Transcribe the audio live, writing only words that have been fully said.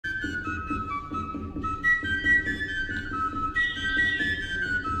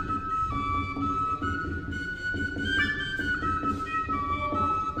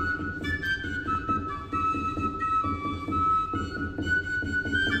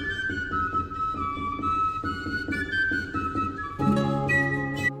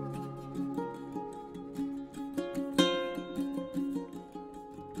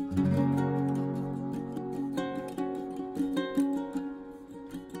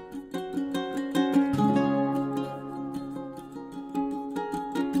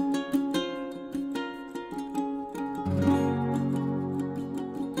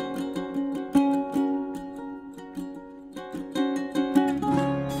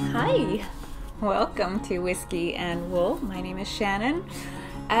Hi, welcome to Whiskey and Wool. My name is Shannon.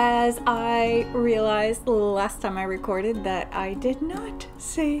 As I realized the last time I recorded that I did not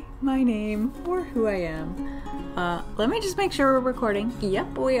say my name or who I am. Let me just make sure we're recording.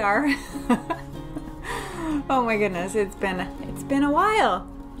 Yep, we are. Oh my goodness, it's been a while.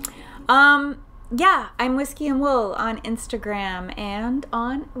 Yeah, I'm Whiskey and Wool on Instagram and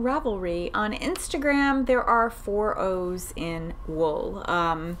on Ravelry. On Instagram, there are 4 O's in wool.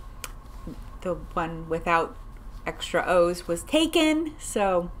 The one without extra O's was taken,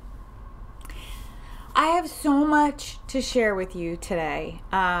 so I have so much to share with you today.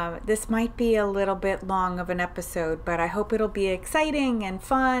 This might be a little bit long of an episode, but I hope it'll be exciting and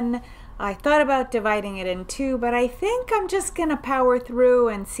fun. I thought about dividing it in 2, but I think I'm just gonna power through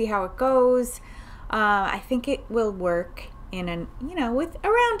and see how it goes. I think it will work in with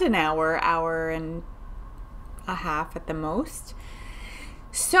around an hour and a half at the most.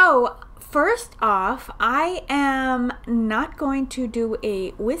 So first off, I am not going to do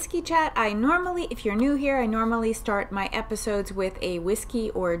a whiskey chat. If you're new here, I normally start my episodes with a whiskey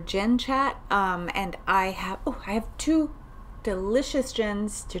or gin chat. And I have 2 delicious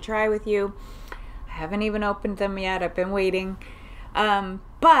gins to try with you. I haven't even opened them yet. I've been waiting.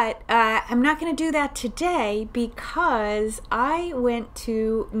 But I'm not going to do that today because I went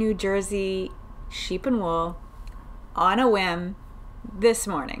to New Jersey Sheep and Wool on a whim this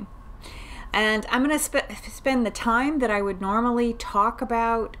morning. And I'm going to spend the time that I would normally talk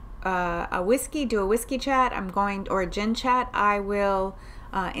about a whiskey, do a whiskey chat, or a gin chat. I will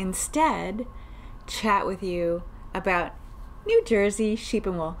instead chat with you about New Jersey Sheep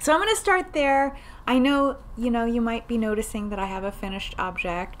and Wool. So I'm going to start there. I know, you might be noticing that I have a finished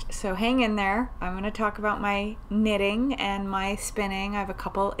object, so hang in there. I'm going to talk about my knitting and my spinning. I have a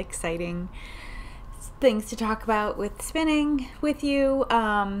couple exciting things to talk about with spinning with you,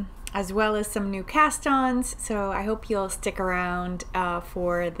 as well as some new cast-ons. So I hope you'll stick around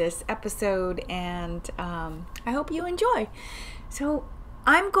for this episode, and I hope you enjoy. So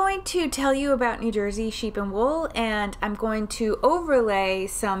I'm going to tell you about New Jersey Sheep and Wool, and I'm going to overlay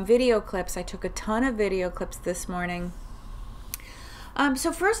some video clips. I took a ton of video clips this morning.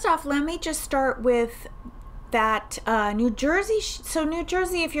 So first off, let me just start with that New Jersey. So New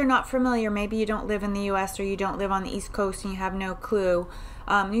Jersey, if you're not familiar, maybe you don't live in the US or you don't live on the East Coast and you have no clue.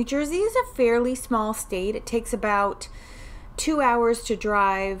 New Jersey is a fairly small state. It takes about 2 hours to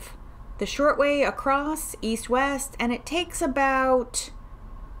drive the short way across, east-west, and it takes about...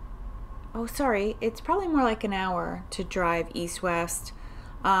 it's probably more like an hour to drive east-west,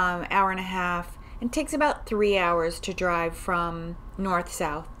 hour and a half. It takes about 3 hours to drive from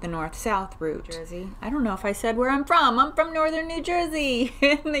north-south, the north-south route. Jersey. I don't know if I said where I'm from. I'm from northern New Jersey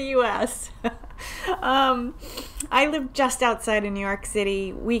in the U.S. I live just outside of New York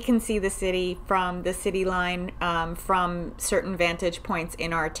City. We can see the city from the city line from certain vantage points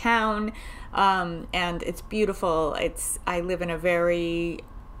in our town, and it's beautiful. I live in a very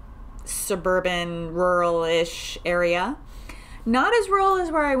suburban, rural-ish area. Not as rural as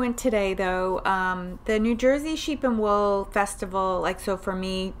where I went today, though. The New Jersey Sheep and Wool Festival, so for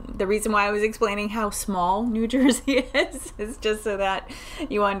me, the reason why I was explaining how small New Jersey is just so that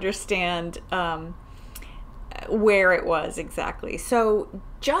you understand where it was exactly. So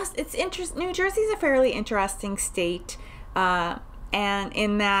it's interesting. New Jersey is a fairly interesting state, and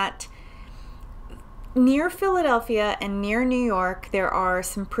in that near Philadelphia and near New York, there are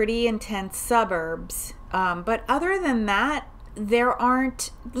some pretty intense suburbs. But other than that, there aren't,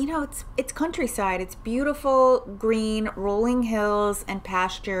 it's countryside. It's beautiful, green, rolling hills and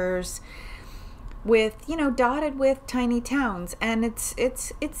pastures with, dotted with tiny towns. And it's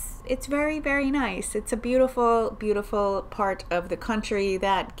very, very nice. It's a beautiful, beautiful part of the country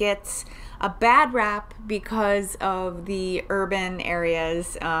that gets a bad rap because of the urban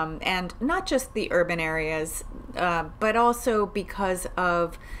areas, and not just the urban areas, but also because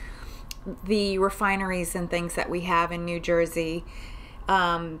of the refineries and things that we have in New Jersey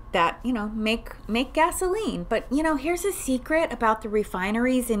that make gasoline. But here's a secret about the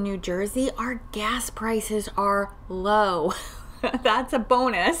refineries in New Jersey: our gas prices are low. That's a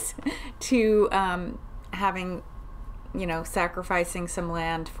bonus to having sacrificing some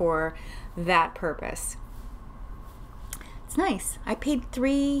land for that purpose. It's nice. I paid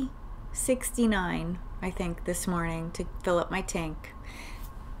 $3.69 I think this morning to fill up my tank,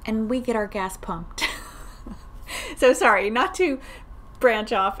 and we get our gas pumped. So sorry, not to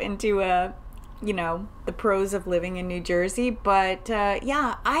branch off into the pros of living in New Jersey, but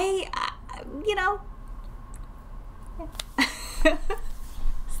yeah,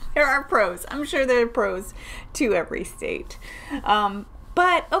 there are pros. I'm sure there are pros to every state.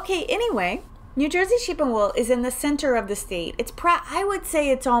 But okay, anyway, New Jersey Sheep and Wool is in the center of the state. I would say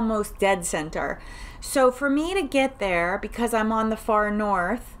it's almost dead center. So for me to get there, because I'm on the far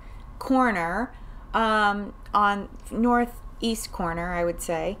north corner, on northeast corner, I would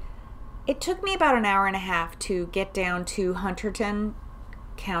say, it took me about an hour and a half to get down to Hunterdon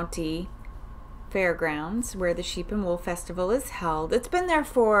County Fairgrounds, where the Sheep and Wool Festival is held. It's been there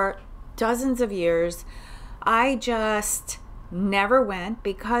for dozens of years. I just never went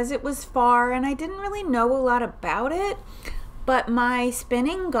because it was far and I didn't really know a lot about it. But my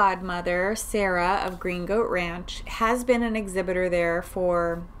spinning godmother, Sarah of Green Goat Ranch, has been an exhibitor there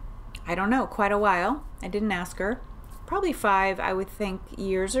for, I don't know, quite a while. I didn't ask her. Probably 5, I would think,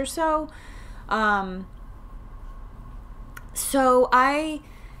 years or so. So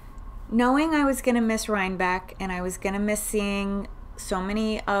knowing I was going to miss Rhinebeck and I was going to miss seeing so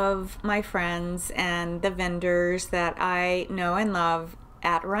many of my friends and the vendors that I know and love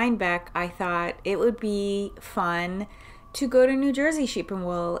at Rhinebeck, I thought it would be fun to go to New Jersey Sheep and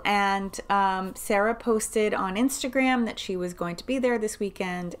Wool. And Sarah posted on Instagram that she was going to be there this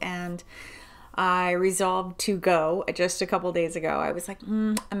weekend, and I resolved to go just a couple days ago. I was like,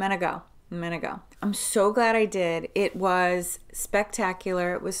 I'm gonna go. I'm so glad I did. It was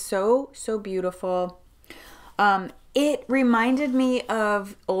spectacular. It was so beautiful. It reminded me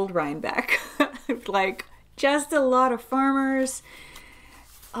of old Rhinebeck. Like, just a lot of farmers,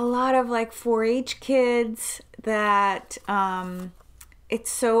 a lot of like 4-H kids that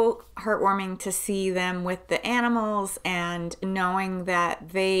it's so heartwarming to see them with the animals and knowing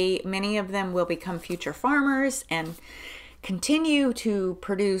that many of them will become future farmers and continue to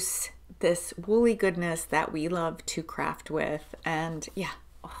produce this woolly goodness that we love to craft with. And yeah,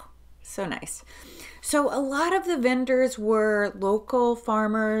 so nice. So a lot of the vendors were local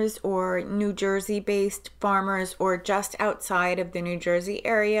farmers or New Jersey based farmers or just outside of the New Jersey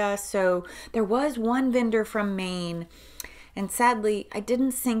area. So there was one vendor from Maine. And sadly, I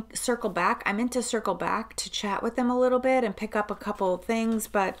didn't circle back. I meant to circle back to chat with them a little bit and pick up a couple of things.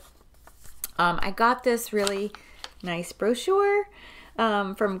 But I got this really nice brochure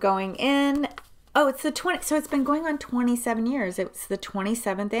from going in. Oh, it's so it's been going on 27 years. It's the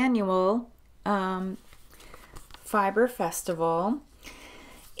 27th annual Fiber Festival.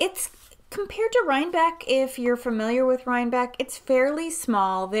 It's compared to Rhinebeck, if you're familiar with Rhinebeck, it's fairly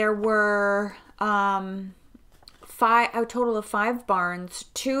small. There were a total of 5 barns.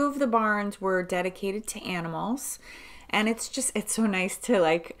 2 of the barns were dedicated to animals, and it's so nice to,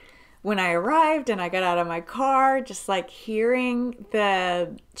 like, when I arrived and I got out of my car, just like hearing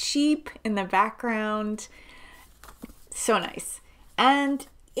the sheep in the background. So nice. And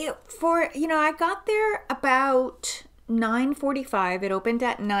I got there about 9:45. It opened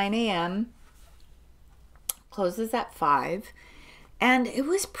at 9 a.m. Closes at 5. And it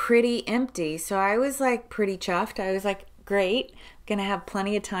was pretty empty. So I was like pretty chuffed. I was like, great, gonna have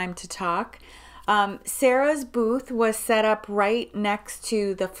plenty of time to talk. Sarah's booth was set up right next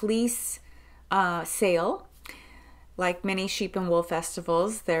to the fleece sale. Like many sheep and wool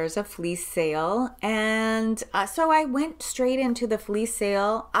festivals, there's a fleece sale. And so I went straight into the fleece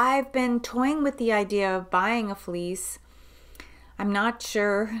sale. I've been toying with the idea of buying a fleece. I'm not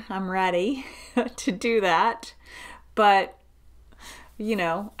sure I'm ready to do that. But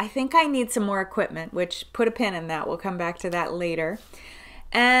I think I need some more equipment, which, put a pin in that. We'll come back to that later.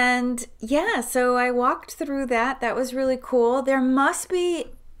 And yeah, so I walked through that. That was really cool. There must be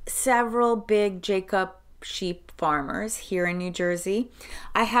several big Jacob sheep farmers here in New Jersey.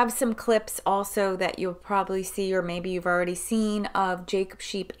 I have some clips also that you'll probably see, or maybe you've already seen, of Jacob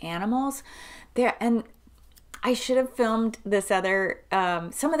sheep animals there. And I should have filmed this other,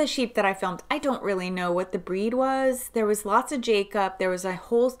 some of the sheep that I filmed, I don't really know what the breed was. There was lots of Jacob. There was a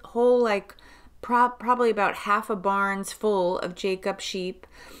whole like probably about half a barn's full of Jacob sheep.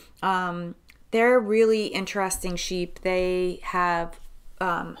 They're really interesting sheep. They have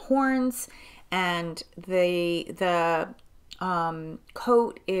horns, and the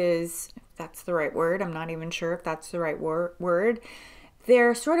coat is, if that's the right word, I'm not even sure if that's the right word.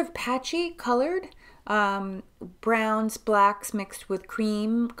 They're sort of patchy colored. Browns, blacks mixed with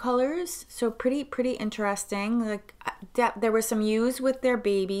cream colors. So pretty interesting. Like there were some ewes with their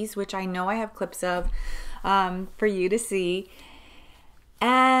babies, which I know I have clips of for you to see.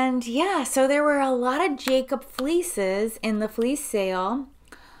 And yeah, so there were a lot of Jacob fleeces in the fleece sale.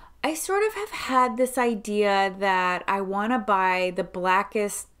 I sort of have had this idea that I want to buy the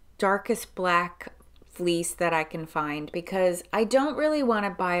blackest, darkest black fleece that I can find, because I don't really want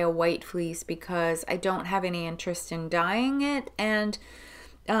to buy a white fleece because I don't have any interest in dyeing it, and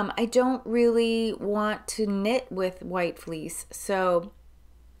I don't really want to knit with white fleece. So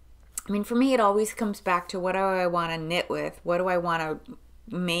I mean, for me, it always comes back to what do I want to knit with? What do I want to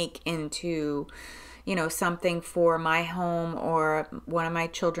make into, you know, something for my home or one of my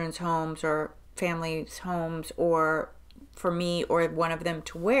children's homes or family's homes, or for me or one of them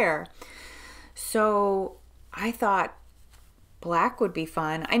to wear. So I thought black would be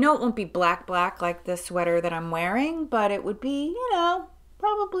fun. I know it won't be black like the sweater that I'm wearing, but it would be, you know,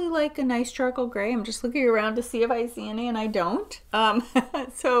 probably like a nice charcoal gray. I'm just looking around to see if I see any, and I don't.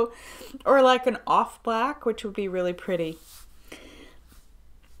 So, or like an off black, which would be really pretty.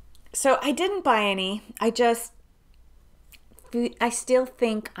 So I didn't buy any. I still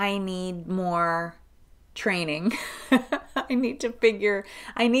think I need more training. I need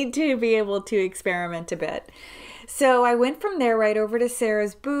to be able to experiment a bit. So I went from there right over to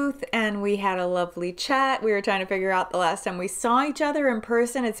Sarah's booth, and we had a lovely chat. We were trying to figure out the last time we saw each other in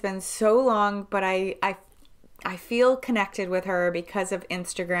person. It's been so long, but I feel connected with her because of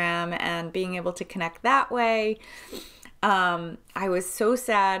Instagram and being able to connect that way. I was so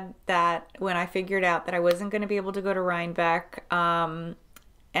sad that when I figured out that I wasn't going to be able to go to Rhinebeck,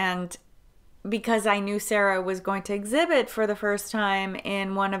 and because I knew Sarah was going to exhibit for the first time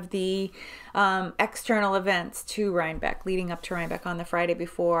in one of the external events to Rhinebeck, leading up to Rhinebeck on the Friday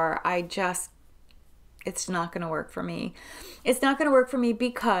before, it's not going to work for me. It's not going to work for me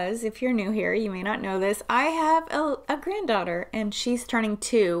because, if you're new here, you may not know this, I have a granddaughter, and she's turning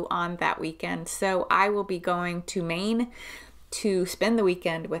 2 on that weekend. So I will be going to Maine to spend the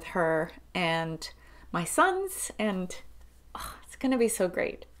weekend with her and my sons, and it's going to be so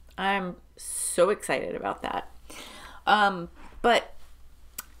great. I'm so excited about that. But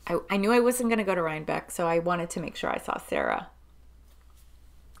I knew I wasn't going to go to Rhinebeck, so I wanted to make sure I saw Sarah.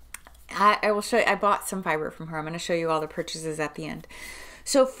 I will show you, I bought some fiber from her. I'm going to show you all the purchases at the end.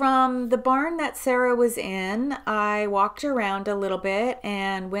 So from the barn that Sarah was in, I walked around a little bit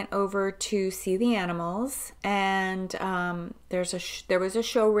and went over to see the animals. And there was a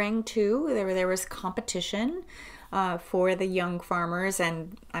show ring too. There was competition for the young farmers,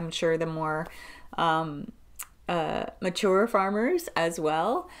 and I'm sure the more mature farmers as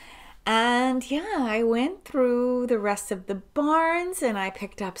well. And yeah, I went through the rest of the barns and I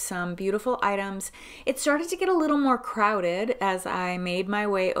picked up some beautiful items. It started to get a little more crowded as I made my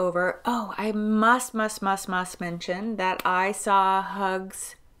way over. Oh, I must mention that I saw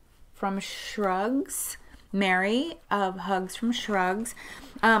Hugs from Shrugs, Mary of Hugs from Shrugs,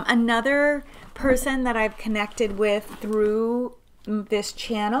 another person that I've connected with through this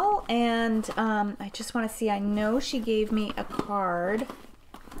channel. And I just want to see, I know she gave me a card.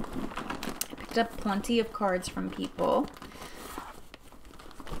 I picked up plenty of cards from people.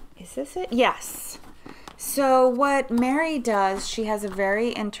 Is this it? Yes. So what Mary does, she has a very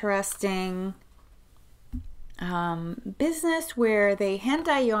interesting business where they hand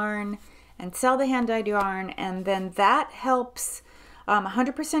dye yarn and sell the hand dyed yarn, and then that helps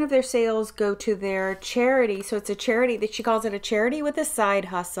 100% of their sales go to their charity. So it's a charity that she calls it a charity with a side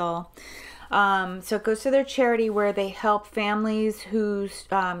hustle. So it goes to their charity where they help families whose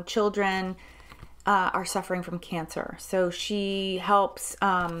children are suffering from cancer. So she helps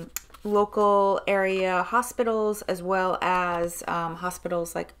local area hospitals as well as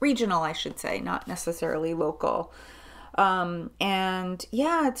hospitals like regional, I should say, not necessarily local. And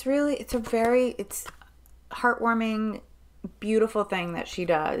yeah, it's heartwarming, beautiful thing that she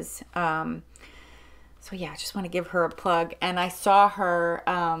does. So yeah, I just want to give her a plug. And I saw her,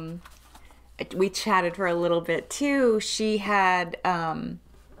 we chatted for a little bit too. She had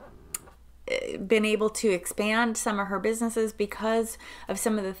been able to expand some of her businesses because of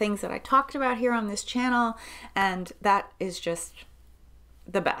some of the things that I talked about here on this channel, and that is just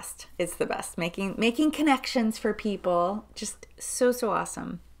the best. It's the best. Making connections for people, just so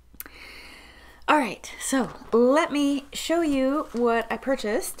awesome. All right, so let me show you what I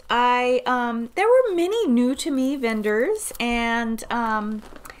purchased. There were many new to me vendors, and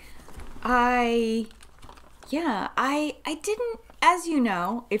I didn't, as you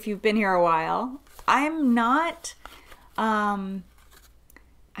know, if you've been here a while, I'm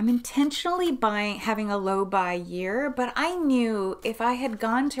intentionally having a low buy year, but I knew if I had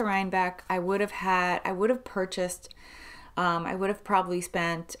gone to Rhinebeck, I would have purchased, I would have probably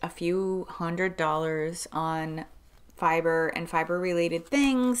spent a few $100s on fiber and fiber related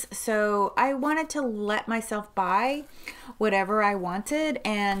things. So I wanted to let myself buy whatever I wanted,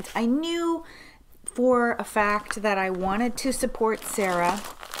 and I knew for a fact that I wanted to support Sarah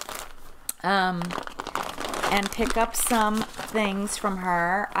and pick up some things from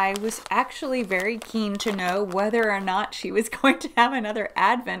her. I was actually very keen to know whether or not she was going to have another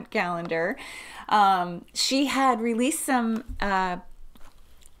advent calendar. She had released some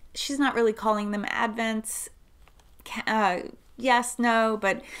she's not really calling them advents. Yes, no,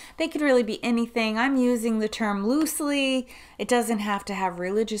 but they could really be anything. I'm using the term loosely. It doesn't have to have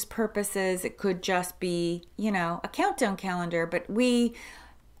religious purposes. It could just be, you know, a countdown calendar. But we,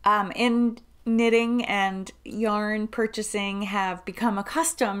 in knitting and yarn purchasing, have become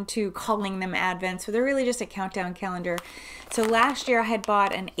accustomed to calling them advents. So they're really just a countdown calendar. So last year I had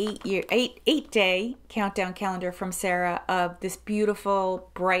bought an 8-day countdown calendar from Sarah of this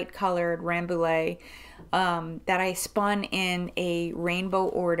beautiful bright colored Rambouillet that I spun in a rainbow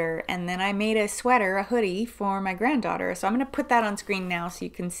order, and then I made a sweater, a hoodie for my granddaughter. So I'm going to put that on screen now so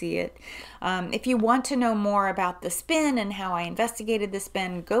you can see it. If you want to know more about the spin and how I investigated the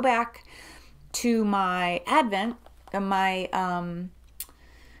spin, go back to my Advent, my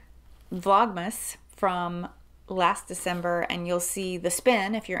Vlogmas from last December, and you'll see the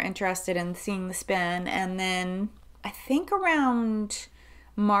spin if you're interested in seeing the spin. And then I think around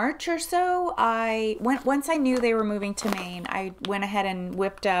March or so, once I knew they were moving to Maine, I went ahead and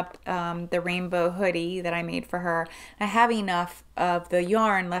whipped up the rainbow hoodie that I made for her. I have enough of the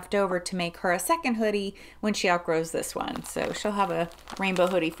yarn left over to make her a second hoodie when she outgrows this one. So she'll have a rainbow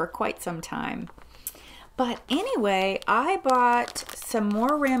hoodie for quite some time. But anyway, I bought some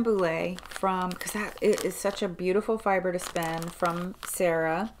more Rambouillet because it is such a beautiful fiber to spin, from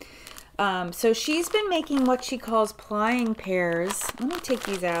Sarah. So she's been making what she calls plying pairs. Let me take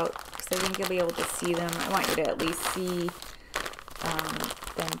these out because I think you'll be able to see them. I want you to at least see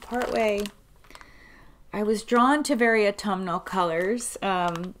them partway. I was drawn to very autumnal colors.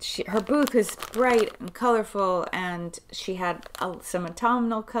 Her booth is bright and colorful, and she had some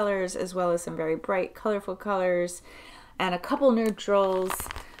autumnal colors as well as some very bright, colorful colors and a couple neutrals.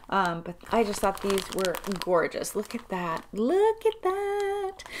 But I just thought these were gorgeous. Look at that. Look at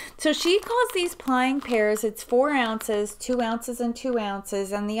that. So she calls these plying pairs. It's 4 ounces, 2 ounces, and 2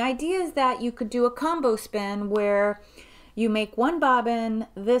 ounces. And the idea is that you could do a combo spin where you make 1 bobbin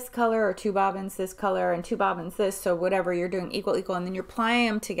this color, or 2 bobbins this color, and 2 bobbins this. So whatever you're doing, equal, and then you're plying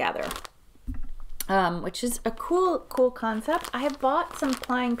them together. Which is a cool concept. I have bought some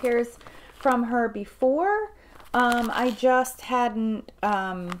plying pairs from her before. I just hadn't,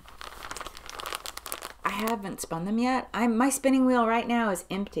 I haven't spun them yet. My spinning wheel right now is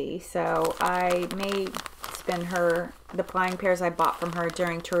empty, so I may spin her the plying pairs I bought from her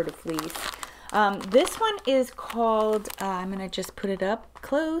during Tour de Fleece. This one is called, I'm going to just put it up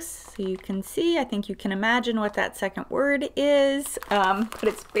close so you can see. I think you can imagine what that second word is, but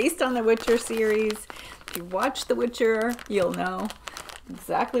it's based on the Witcher series. If you watch The Witcher, you'll know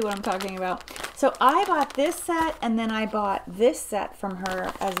exactly what I'm talking about. So I bought this set, and then I bought this set from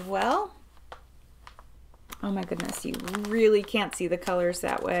her as well. Oh my goodness, you really can't see the colors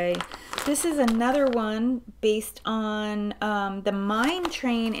that way. This is another one based on the Mine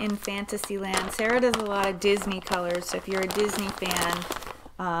Train in Fantasyland. Sarah does a lot of Disney colors, so if you're a Disney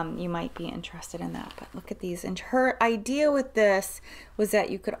fan, you might be interested in that. But look at these. And her idea with this was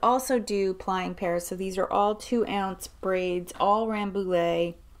that you could also do plying pairs. So these are all 2 ounce braids, all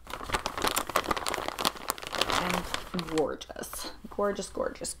Rambouillet. And gorgeous. Gorgeous,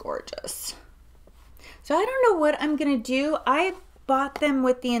 gorgeous, gorgeous. So I don't know what I'm going to do. I bought them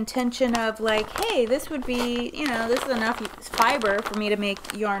with the intention of like, hey, this would be, you know, this is enough fiber for me to make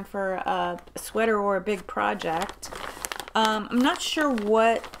yarn for a sweater or a big project. I'm not sure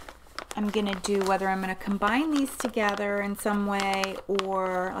what I'm going to do, whether I'm going to combine these together in some way,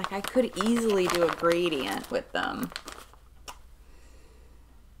 or like I could easily do a gradient with them.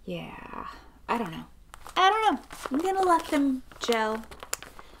 Yeah, I don't know. I don't know. I'm going to let them gel.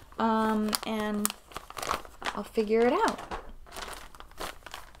 And I'll figure it out.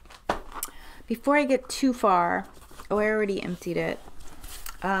 Before I get too far, I already emptied it.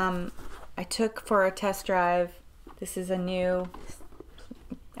 I took for a test drive. This is a new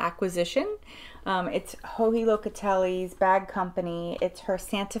acquisition. It's Joji Locatelli's bag company. It's her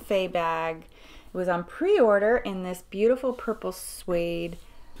Santa Fe bag. It was on pre-order in this beautiful purple suede.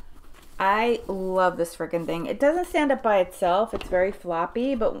 I love this freaking thing. It doesn't stand up by itself. It's very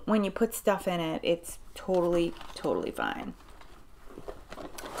floppy, but when you put stuff in it, it's totally, totally fine.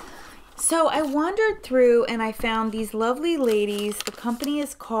 So I wandered through and I found these lovely ladies. The company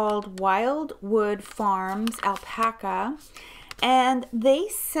is called Wildwood Farms Alpaca, and they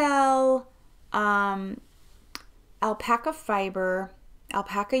sell alpaca fiber,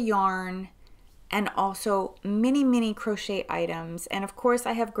 alpaca yarn, and also many crochet items. And of course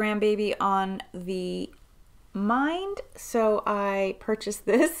I have grandbaby on the mind, so I purchased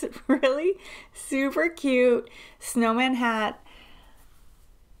this really super cute snowman hat.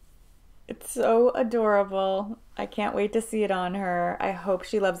 It's so adorable. I can't wait to see it on her. I hope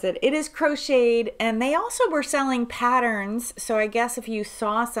she loves it. It is crocheted, and they also were selling patterns. So I guess if you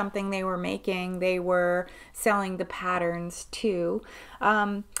saw something they were making, they were selling the patterns too.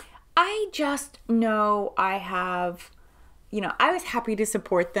 I just know I have, I was happy to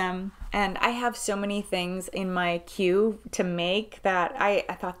support them. And I have so many things in my queue to make that I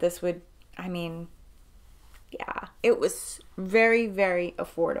thought this would, yeah, it was very, very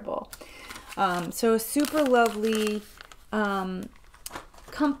affordable. So a super lovely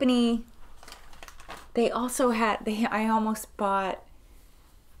company. They also had, I almost bought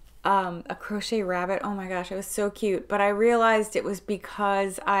a crochet rabbit. Oh my gosh, it was so cute. But I realized it was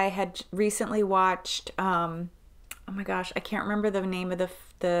because I had recently watched, oh my gosh, I can't remember the name of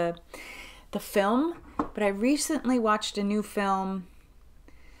the film, but I recently watched a new film.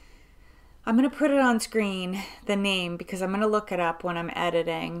 I'm going to put it on screen, the name, because I'm going to look it up when I'm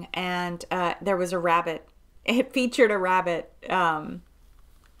editing. And there was a rabbit. It featured a rabbit.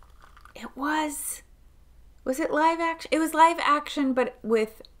 Was it live action? It was live action, but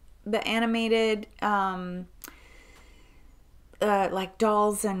with the animated, like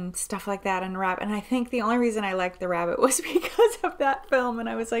dolls and stuff like that and rabbit. And I think the only reason I liked the rabbit was because of that film. And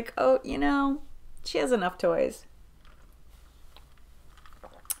I was like, oh, she has enough toys.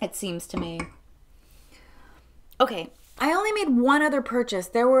 It seems to me. Okay, I only made one other purchase.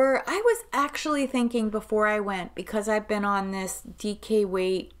 I was actually thinking before I went, because I've been on this DK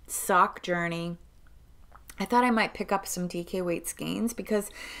weight sock journey, I thought I might pick up some DK weight skeins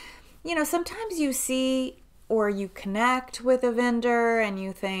because, sometimes you see or you connect with a vendor and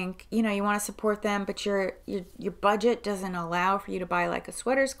you think, you want to support them, but your budget doesn't allow for you to buy like a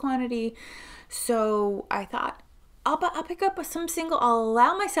sweater's quantity. So I thought, I'll pick up I'll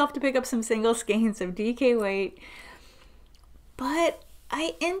allow myself to pick up some single skeins of DK weight. But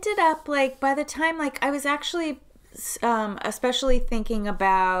I ended up, by the time, I was actually especially thinking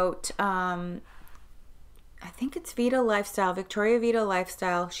about, I think it's Victoria Vita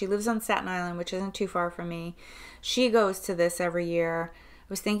Lifestyle. She lives on Staten Island, which isn't too far from me. She goes to this every year. I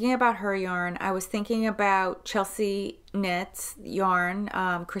was thinking about her yarn. I was thinking about Chelsea Knits yarn,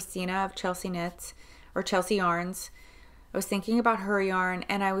 Christina of Chelsea Knits, or Chelsea Yarns. I was thinking about her yarn,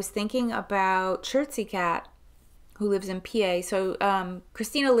 and I was thinking about Shirtsy Cat, who lives in PA. So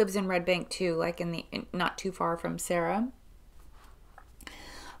Christina lives in Red Bank too, not too far from Sarah.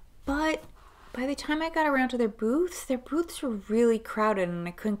 But by the time I got around to their booths were really crowded and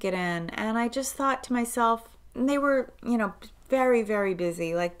I couldn't get in. And I just thought to myself, they were, very, very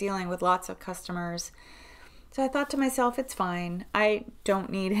busy, dealing with lots of customers. So I thought to myself, it's fine. I don't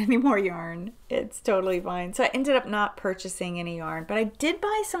need any more yarn. It's totally fine. So I ended up not purchasing any yarn, but I did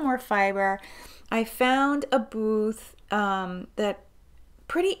buy some more fiber. I found a booth that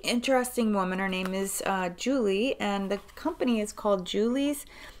pretty interesting woman. Her name is Julie, and the company is called Julie's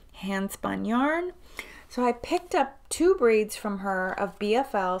Handspun Yarn. So I picked up 2 braids from her of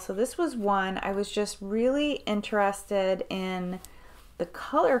BFL. So this was one. I was just really interested in the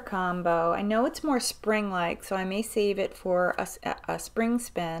color combo. I know it's more spring-like, so I may save it for a spring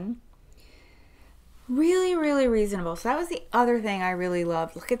spin. Really, really reasonable. So that was the other thing I really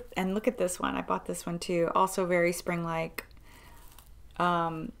loved. Look at this one. I bought this one too. Also very spring-like.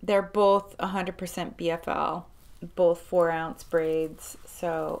 They're both 100% BFL, both 4-ounce braids.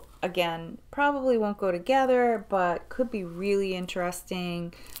 So again, probably won't go together, but could be really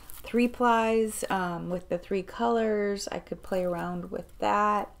interesting. 3 plies with the 3 colors. I could play around with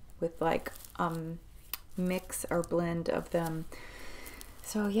that, with mix or blend of them.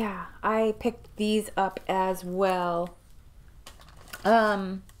 So yeah, I picked these up as well.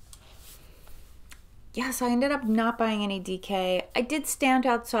 Yeah, so I ended up not buying any DK. I did stand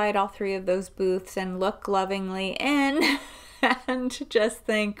outside all 3 of those booths and look lovingly in and just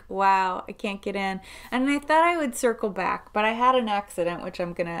think, wow, I can't get in. And I thought I would circle back, but I had an accident, which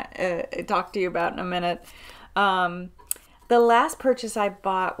I'm gonna talk to you about in a minute. The last purchase I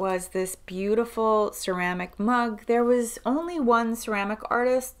bought was this beautiful ceramic mug. There was only one ceramic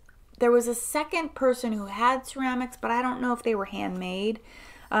artist. There was a second person who had ceramics, but I don't know if they were handmade.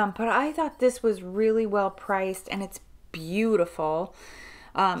 But I thought this was really well priced, and it's beautiful.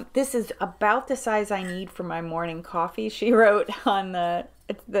 This is about the size I need for my morning coffee. She wrote on the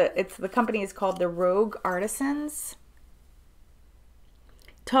company is called the Rogue Artisans.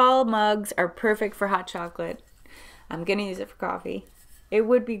 Tall mugs are perfect for hot chocolate. I'm gonna use it for coffee. It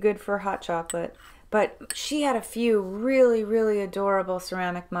would be good for hot chocolate. But she had a few really, really adorable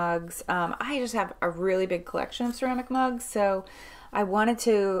ceramic mugs. I just have a really big collection of ceramic mugs, so I wanted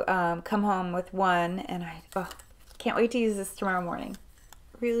to come home with one, and I can't wait to use this tomorrow morning.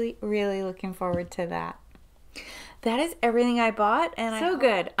 really, really looking forward to that. That is everything I bought, and so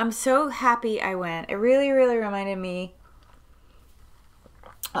good. I'm so happy I went. It really, really reminded me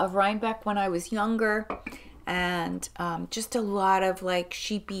of Rhinebeck when I was younger, and just a lot of like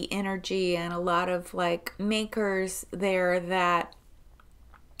sheepy energy and a lot of like makers there that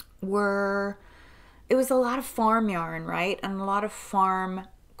were, it was a lot of farm yarn, right? And a lot of farm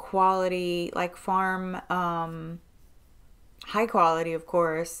quality, like farm high quality, of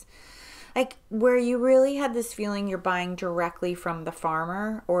course, like where you really had this feeling you're buying directly from the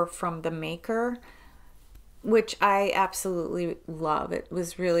farmer or from the maker, which I absolutely love. It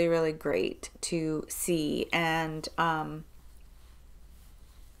was really, really great to see. And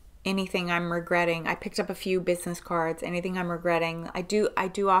anything I'm regretting, I picked up a few business cards. Anything I'm regretting, I do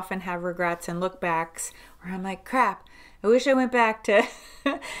often have regrets and look backs where I'm like, crap, I wish I went back to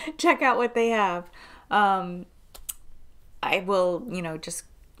check out what they have. I will, you know, just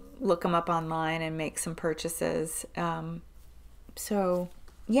look them up online and make some purchases. So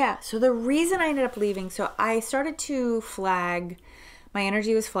yeah, so the reason I ended up leaving, so I started to flag, my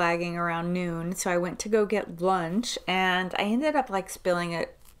energy was flagging around noon, so I went to go get lunch, and I ended up like spilling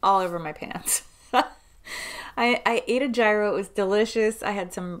it all over my pants. I ate a gyro, it was delicious. I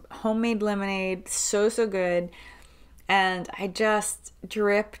had some homemade lemonade, so good, and I just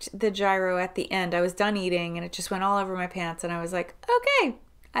dripped the gyro at the end. I was done eating, and it just went all over my pants, and I was like, okay,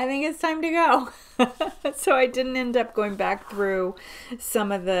 I think it's time to go. So I didn't end up going back through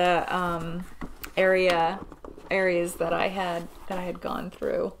some of the areas that I had gone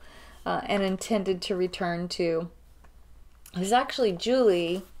through and intended to return to. It was actually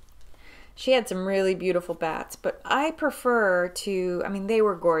Julie. She had some really beautiful bats, but I prefer to, I mean, they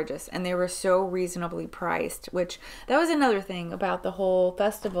were gorgeous and they were so reasonably priced, which that was another thing about the whole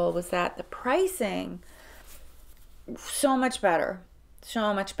festival, was that the pricing, so much better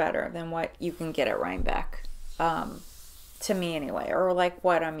than what you can get at Rhinebeck, to me anyway, or like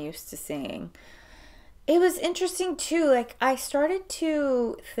what I'm used to seeing. It was interesting too, like I started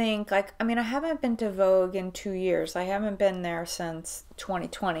to think, like, I mean, I haven't been to Vogue in 2 years. I haven't been there since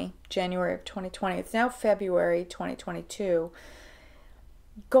 2020, January of 2020. It's now February 2022.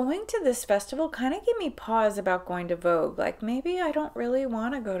 Going to this festival kind of gave me pause about going to Vogue. Like, maybe I don't really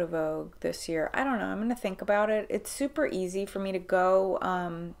want to go to Vogue this year. I don't know. I'm going to think about it. It's super easy for me to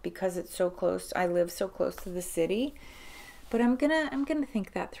go because it's so close. I live so close to the city. But I'm gonna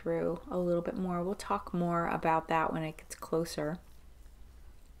think that through a little bit more. We'll talk more about that when it gets closer.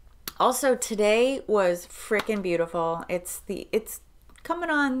 Also, today was freaking beautiful. It's coming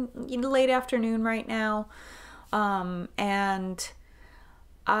on late afternoon right now,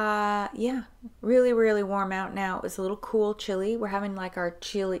 yeah, really, really warm out now. It was a little cool, chilly. We're having like our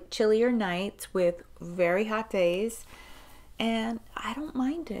chillier nights with very hot days, and I don't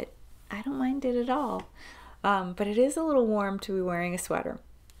mind it. I don't mind it at all. But it is a little warm to be wearing a sweater.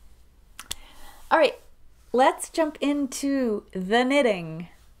 All right, let's jump into the knitting.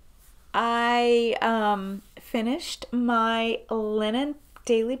 I finished my linen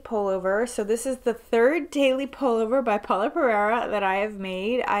daily pullover. So this is the third daily pullover by Paula Periera that I have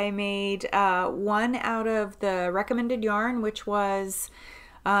made. I made one out of the recommended yarn, which was,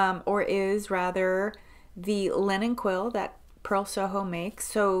 or is rather, the linen quill that Purl Soho makes.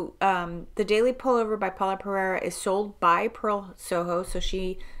 So the daily pullover by Paula Periera is sold by Purl Soho, so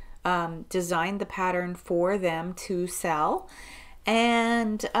she designed the pattern for them to sell.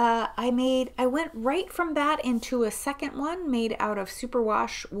 And I went right from that into a second one made out of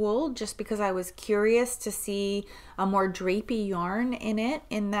superwash wool, just because I was curious to see a more drapey yarn in it,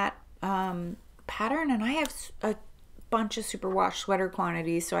 in that pattern. And I have a bunch of superwash sweater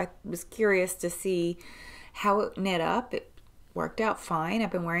quantities, so I was curious to see how it knit up. It worked out fine. I've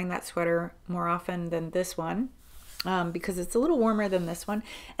been wearing that sweater more often than this one because it's a little warmer than this one.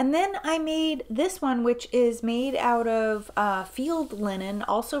 And then I made this one, which is made out of field linen,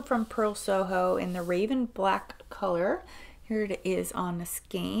 also from Purl Soho, in the raven black color. Here it is on the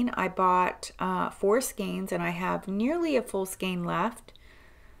skein. I bought 4 skeins, and I have nearly a full skein left.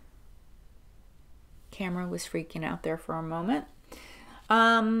 Camera was freaking out there for a moment.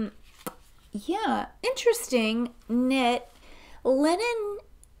 Yeah, interesting knit. Linen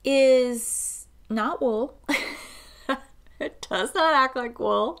is not wool. It does not act like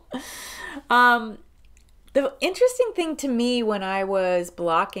wool. The interesting thing to me when I was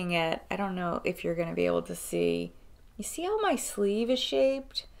blocking it, I don't know if you're going to be able to see. You see how my sleeve is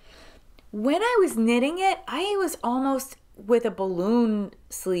shaped? When I was knitting it, I was almost with a balloon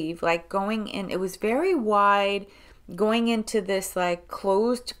sleeve, like going in. It was very wide, going into this like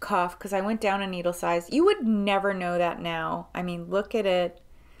closed cuff, because I went down a needle size. You would never know that now. I mean, look at it.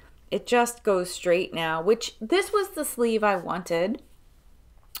 it just goes straight now, which this was the sleeve I wanted.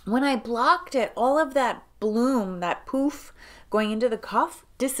 When I blocked it, all of that bloom, that poof going into the cuff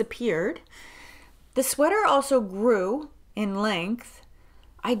disappeared. The sweater also grew in length.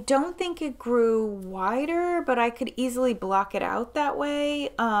 I don't think it grew wider, but I could easily block it out that way.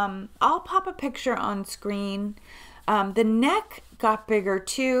 I'll pop a picture on screen. The neck got bigger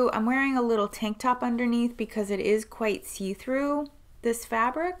too. I'm wearing a little tank top underneath because it is quite see-through, this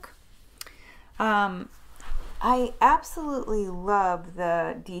fabric. I absolutely love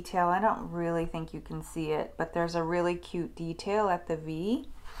the detail. I don't really think you can see it, but there's a really cute detail at the V.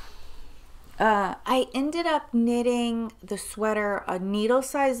 I ended up knitting the sweater a needle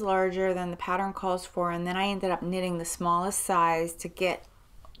size larger than the pattern calls for, and then I ended up knitting the smallest size to get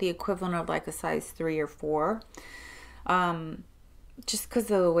the equivalent of like a size 3 or 4, just because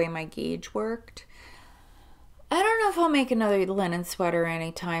of the way my gauge worked. I don't know if I'll make another linen sweater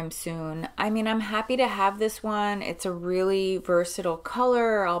anytime soon. I mean, I'm happy to have this one. It's a really versatile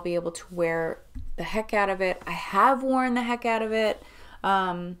color. I'll be able to wear the heck out of it. I have worn the heck out of it.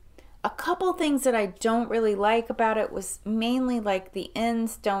 A couple things that I don't really like about it was mainly like the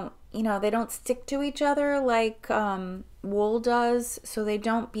ends don't, you know, they don't stick to each other like wool does, so they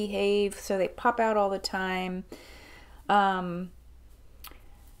don't behave, so they pop out all the time.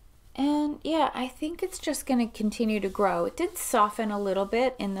 And yeah, I think it's just going to continue to grow. It did soften a little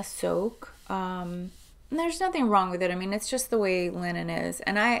bit in the soak. And there's nothing wrong with it. I mean, it's just the way linen is.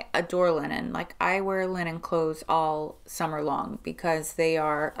 And I adore linen. Like, I wear linen clothes all summer long because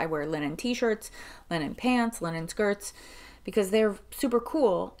I wear linen t-shirts, linen pants, linen skirts, because they're super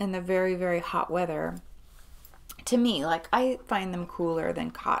cool in the very, very hot weather. To me, like, I find them cooler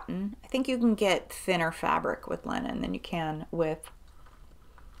than cotton. I think you can get thinner fabric with linen than you can with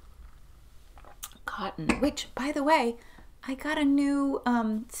cotton, which, by the way, I got a new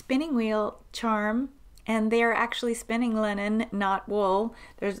spinning wheel charm, and they're actually spinning linen, not wool.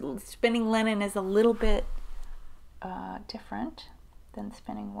 Spinning linen is a little bit different than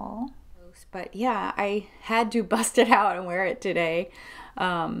spinning wool. But yeah, I had to bust it out and wear it today.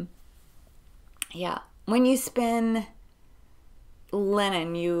 Yeah, when you spin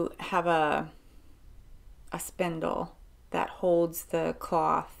linen, you have a spindle that holds the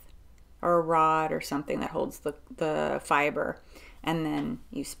cloth, or a rod or something that holds the fiber, and then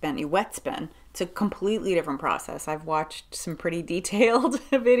you wet spin. It's a completely different process. I've watched some pretty detailed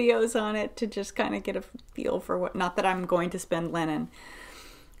videos on it to just kind of get a feel for what, not that I'm going to spin linen.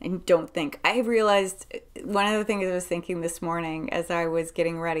 I realized one of the things I was thinking this morning as I was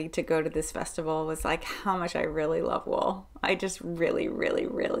getting ready to go to this festival was like how much I really love wool. I just really, really,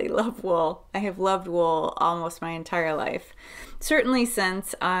 really love wool. I have loved wool almost my entire life. Certainly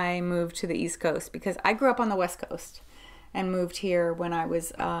since I moved to the East Coast, because I grew up on the West Coast and moved here when I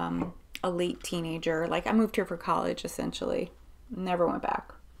was a late teenager. Like, I moved here for college, essentially. Never went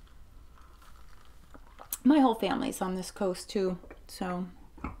back. My whole family's on this coast too, so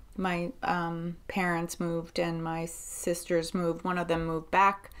my parents moved and my sisters moved. One of them moved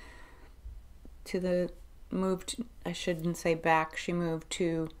back to I shouldn't say back. She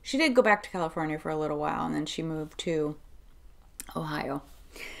did go back to California for a little while, and then she moved to Ohio.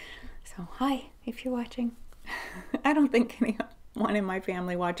 So hi, if you're watching. I don't think anyone in my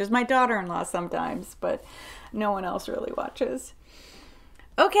family watches. My daughter-in-law sometimes, but no one else really watches.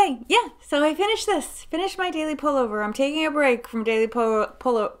 Okay, yeah, so I finished my daily pullover. I'm taking a break from daily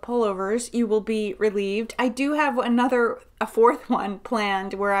pullovers. You will be relieved. I do have a fourth one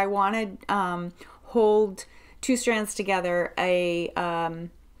planned where I want to hold two strands together, a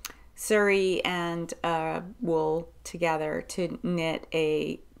Sari and wool together to knit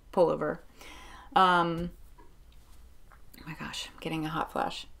a pullover. Oh my gosh, I'm getting a hot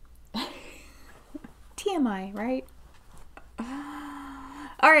flash. TMI, right?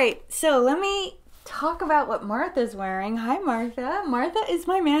 All right, so let me talk about what Martha's wearing. Hi, Martha. Martha is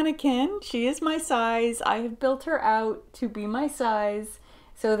my mannequin. She is my size. I have built her out to be my size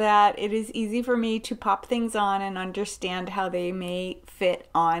so that it is easy for me to pop things on and understand how they may fit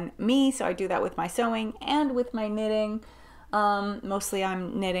on me. So I do that with my sewing and with my knitting. Mostly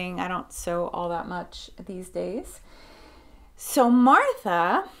I'm knitting. I don't sew all that much these days. So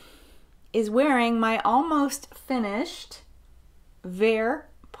Martha is wearing my almost finished Vair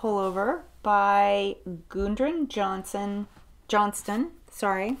pullover by Gundren Johnston.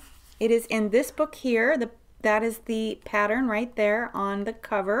 Sorry. It is in this book here. That is the pattern right there on the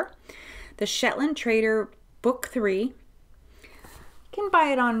cover. The Shetland Trader Book 3. You can buy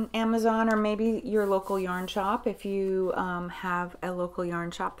it on Amazon or maybe your local yarn shop if you have a local yarn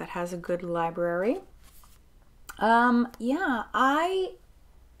shop that has a good library. Yeah, I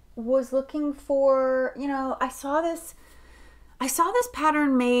was looking for, you know, I saw this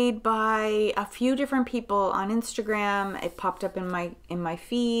pattern made by a few different people on Instagram. It popped up in my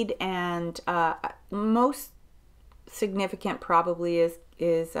feed, and most significant probably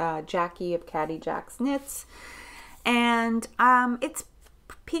is Jackie of Caddy Jack's Knits, and it's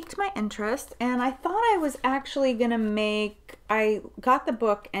piqued my interest, and I thought I was actually gonna make, I got the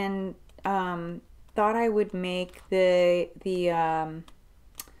book and thought I would make the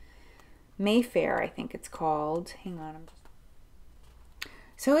Mayfair, I think it's called. Hang on,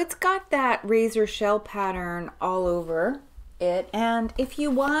 so it's got that razor shell pattern all over it, and if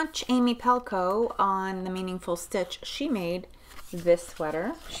you watch Amy Pelko on The Meaningful Stitch, she made this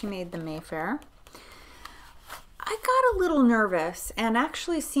sweater. She made the Mayfair. I got a little nervous, and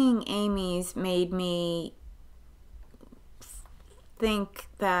actually seeing Amy's made me think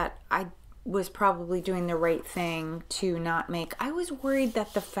that I was probably doing the right thing to not make. I was worried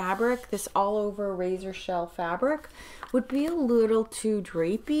that the fabric, this all over razor shell fabric, would be a little too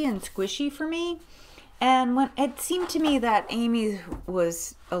drapey and squishy for me. And when it seemed to me that Amy's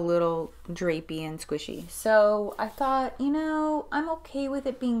was a little drapey and squishy. So I thought, you know, I'm okay with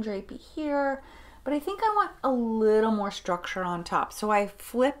it being drapey here, but I think I want a little more structure on top. So I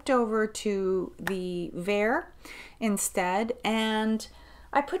flipped over to the Vair instead, and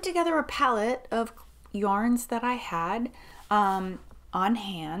I put together a palette of yarns that I had on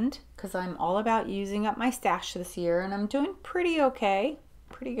hand, because I'm all about using up my stash this year, and I'm doing pretty okay,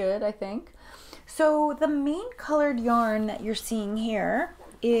 pretty good, I think. So the main colored yarn that you're seeing here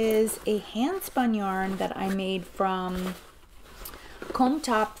is a hand spun yarn that I made from comb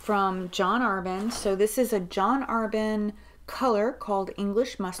top from John Arbon. So this is a John Arbon color called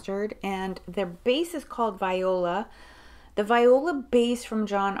English Mustard, and their base is called Viola. The Viola base from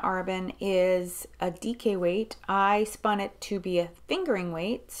John Arbon is a DK weight. I spun it to be a fingering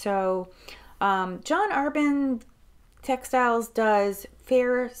weight. So John Arbon Textiles does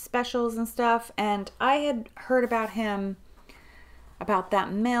fair specials and stuff, and I had heard about him, about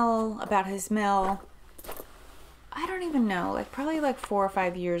that mill, about his mill, I don't even know, like probably like 4 or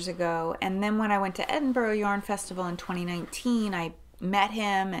 5 years ago. And then when I went to Edinburgh Yarn Festival in 2019, I met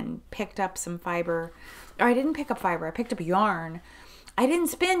him and picked up some fiber. Or I didn't pick up fiber, I picked up yarn. I didn't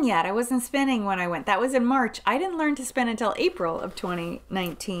spin yet. I wasn't spinning when I went. That was in March. I didn't learn to spin until April of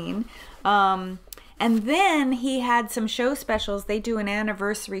 2019. And then he had some show specials. They do an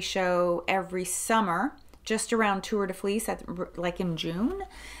anniversary show every summer, just around Tour de Fleece, like in June.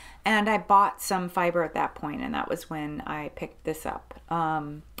 And I bought some fiber at that point, and that was when I picked this up,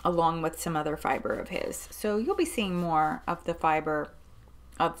 along with some other fiber of his. So you'll be seeing more of the fiber,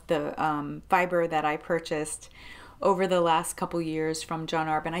 fiber that I purchased over the last couple years from John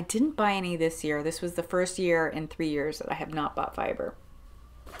Arbon. I didn't buy any this year. This was the first year in 3 years that I have not bought fiber.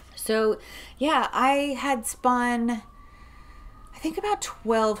 So yeah, I had spun, I think about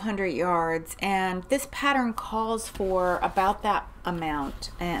 1,200 yards, and this pattern calls for about that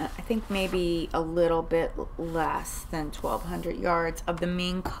amount, and I think maybe a little bit less than 1,200 yards of the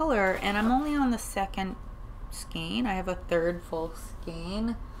main color, and I'm only on the second skein. I have a third full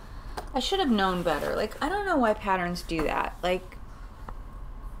skein. I should have known better. Like, I don't know why patterns do that. Like,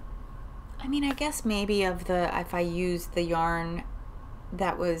 I mean, I guess maybe if I used the yarn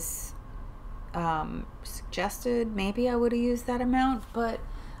that was suggested, maybe I would have used that amount, but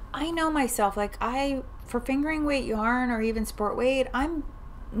I know myself, like for fingering weight yarn or even sport weight,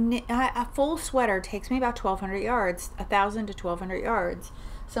 a full sweater takes me about 1,200 yards, 1,000 to 1,200 yards,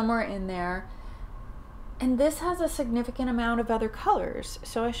 somewhere in there. And this has a significant amount of other colors,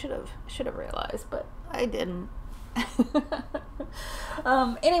 so I should have realized, but I didn't.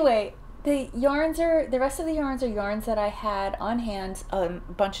 Anyway, the rest of the yarns are yarns that I had on hand, a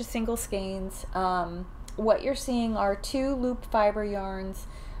bunch of single skeins. What you're seeing are 2 loop fiber yarns.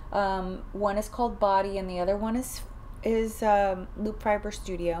 One is called Body, and the other one is Loop Fiber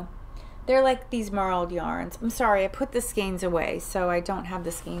Studio. They're like these marled yarns. I'm sorry, I put the skeins away, so I don't have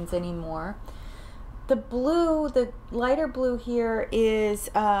the skeins anymore. The blue, the lighter blue here is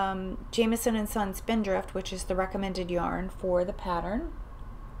Jamieson and Son Spindrift, which is the recommended yarn for the pattern.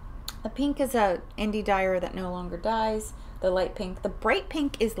 The pink is a indie dyer that no longer dyes. The light pink. The bright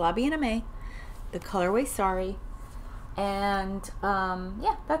pink is Bien Aimée, the colorway Sari. And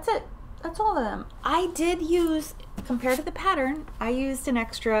yeah, that's it. That's all of them. I did use, compared to the pattern, I used an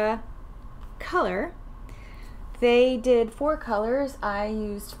extra color. They did 4 colors. I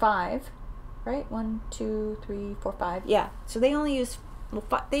used 5. Right? 1, 2, 3, 4, 5. Yeah. So they only used,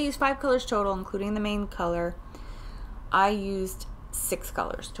 they used 5 colors total, including the main color. I used 6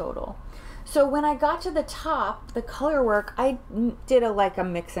 colors total. So when I got to the top, the color work, I did like a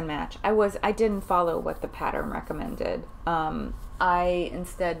mix and match. I didn't follow what the pattern recommended. I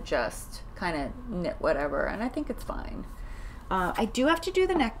instead just kind of knit whatever, and I think it's fine. I do have to do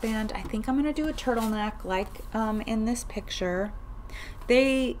the neckband. I think I'm going to do a turtleneck like in this picture.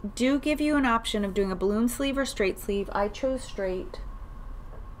 They do give you an option of doing a balloon sleeve or straight sleeve. I chose straight.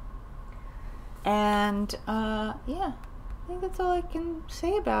 And yeah, I think that's all I can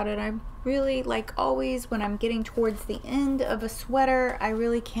say about it. I really, like always, when I'm getting towards the end of a sweater, I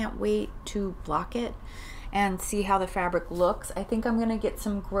really can't wait to block it and see how the fabric looks. I think I'm going to get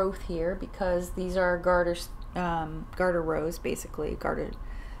some growth here because these are garter rows, basically,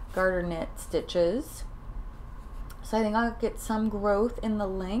 garter knit stitches. So I think I'll get some growth in the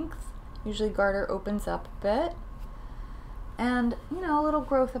length. Usually garter opens up a bit. And, you know, a little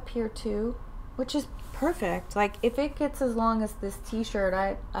growth up here too, which is perfect. Like, if it gets as long as this t-shirt,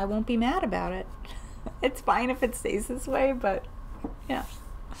 I won't be mad about it. It's fine if it stays this way, but yeah.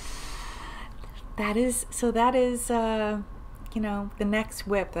 That is, you know, the next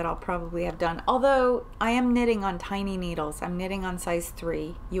whip that I'll probably have done. Although I am knitting on tiny needles. I'm knitting on size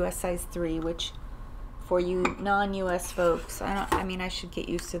 3, US size 3, which for you non-US folks, I mean, I should get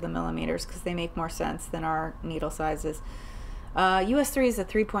used to the millimeters because they make more sense than our needle sizes. US 3 is a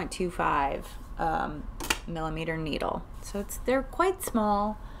 3.25 millimeter needle. So they're quite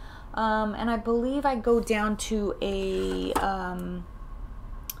small. And I believe I go down to a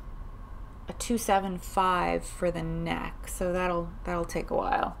 275 for the neck, so that'll take a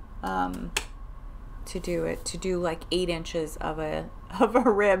while to do like 8 inches of a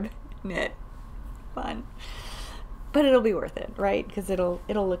rib knit. Fun, but it'll be worth it, right? Because it'll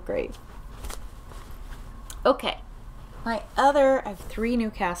look great. Okay, I have 3 new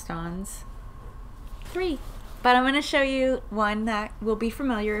cast-ons, 3, but I'm going to show you one that will be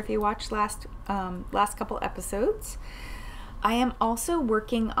familiar if you watched last couple episodes. I am also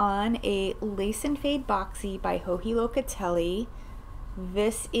working on a Lace and Fade Boxy by Joji Locatelli.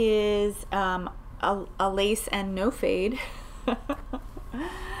 This is a lace and no fade.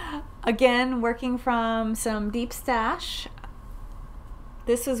 Again, working from some deep stash.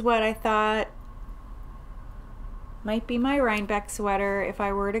 This is what I thought might be my Rhinebeck sweater if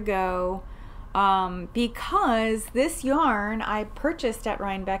I were to go. Because this yarn I purchased at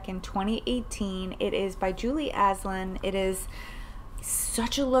Rhinebeck in 2018. It is by Julie Aslan. It is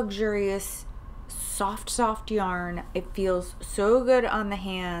such a luxurious, soft yarn. It feels so good on the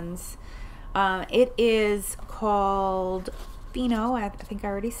hands. It is called Fino. I think I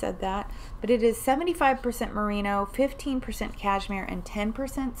already said that, but it is 75% merino, 15% cashmere, and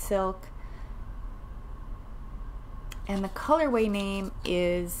 10% silk. And the colorway name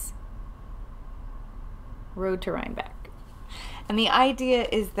is Road to Rhinebeck. And the idea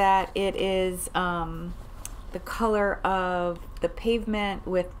is that it is the color of the pavement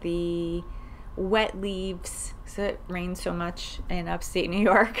with the wet leaves, so it rains so much in upstate New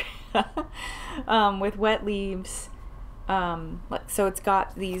York, with wet leaves. So it's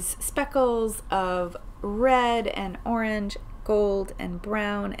got these speckles of red and orange, gold and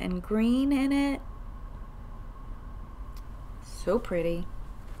brown and green in it. So pretty.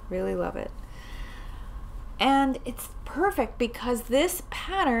 Really love it. And it's perfect because this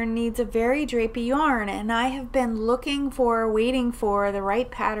pattern needs a very drapey yarn, and I have been waiting for the right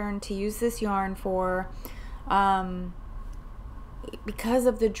pattern to use this yarn for because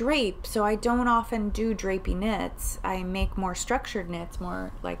of the drape. So I don't often do drapey knits. I make more structured knits,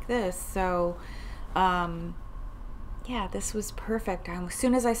 more like this. So yeah, this was perfect. As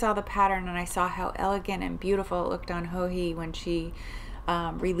soon as I saw the pattern and I saw how elegant and beautiful it looked on Joji when she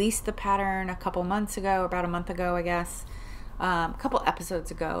released the pattern a couple months ago, about a month ago, I guess, a couple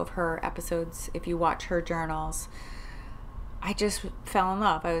episodes ago of her episodes, if you watch her journals, I just fell in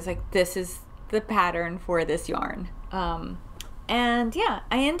love. I was like, this is the pattern for this yarn. And yeah,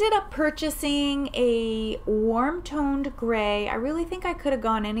 I ended up purchasing a warm toned gray. I really think I could have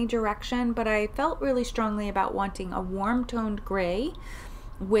gone any direction, but I felt really strongly about wanting a warm toned gray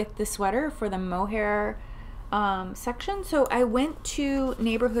with the sweater for the mohair section. So I went to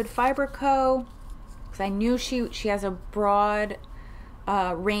Neighborhood Fiber Co. because I knew she has a broad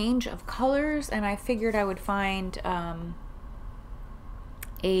range of colors, and I figured I would find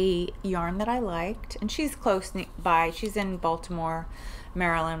a yarn that I liked. And she's close by. She's in Baltimore,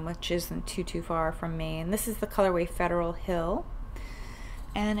 Maryland, which isn't too far from me. And this is the colorway Federal Hill.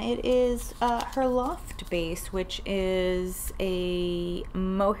 And it is her loft base, which is a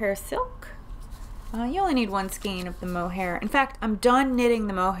mohair silk. You only need 1 skein of the mohair. In fact, I'm done knitting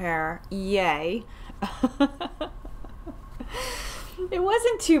the mohair. Yay. It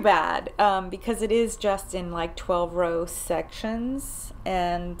wasn't too bad because it is just in like 12 row sections,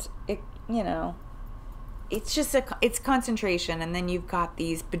 and it, you know, it's just it's concentration, and then you've got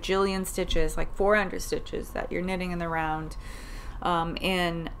these bajillion stitches, like 400 stitches that you're knitting in the round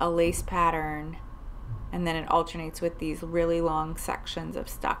in a lace pattern, and then it alternates with these really long sections of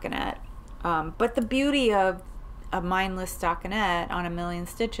stockinette. But the beauty of a mindless stockinette on a million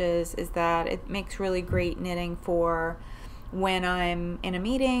stitches is that it makes really great knitting for when I'm in a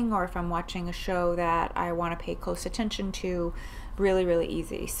meeting or if I'm watching a show that I want to pay close attention to. Really, really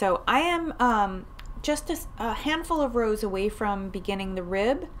easy. So I am just a handful of rows away from beginning the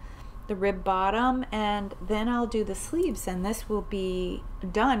rib bottom, and then I'll do the sleeves, and this will be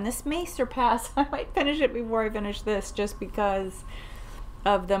done. This may surpass, I might finish it before I finish this, just because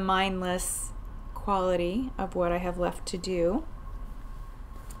of the mindless quality of what I have left to do.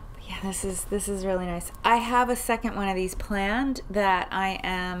 Yeah, this is really nice. I have a second one of these planned that I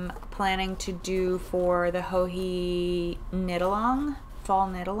am planning to do for the Hohi knit-along, fall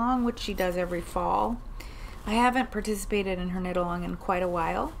knit-along, which she does every fall. I haven't participated in her knit-along in quite a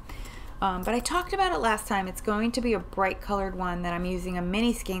while, but I talked about it last time. It's going to be a bright colored one that I'm using a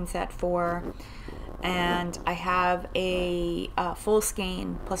mini skein set for, and I have a full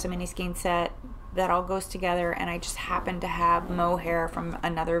skein plus a mini skein set that all goes together, and I just happen to have mohair from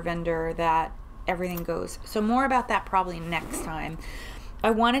another vendor that everything goes. So more about that probably next time.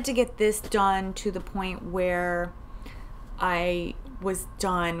 I wanted to get this done to the point where I was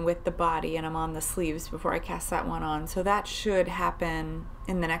done with the body and I'm on the sleeves before I cast that one on. So that should happen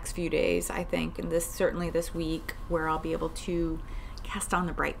in the next few days, I think, and certainly this week, where I'll be able to cast on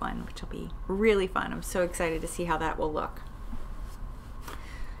the bright one, which will be really fun. I'm so excited to see how that will look.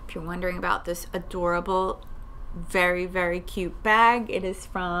 If you're wondering about this adorable, very, very cute bag, it is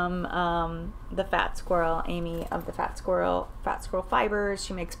from the Fat Squirrel, Amy of the Fat Squirrel Fibers.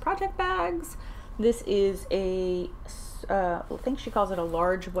 She makes project bags. This is a, I think she calls it a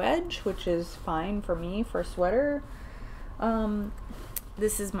large wedge, which is fine for me for a sweater.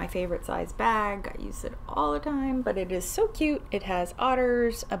 This is my favorite size bag. I use it all the time, but it is so cute. It has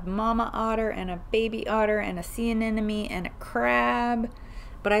otters, a mama otter and a baby otter and a sea anemone and a crab.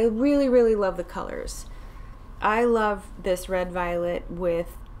 But I really, really love the colors. I love this red violet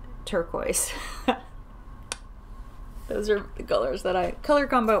with turquoise. Those are the colors that color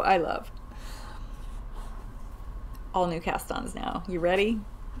combo I love. All new cast-ons now. You ready?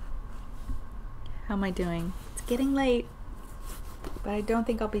 How am I doing? It's getting late, but I don't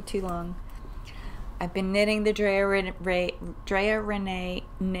think I'll be too long. I've been knitting the Drea Renee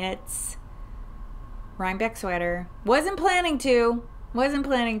Knits Rhinebeck sweater. Wasn't planning to. I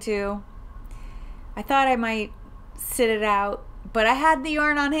thought I might sit it out, but I had the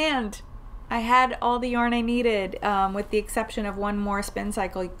yarn on hand. I had all the yarn I needed, with the exception of one more spin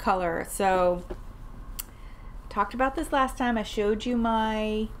cycle color. So, talked about this last time. I showed you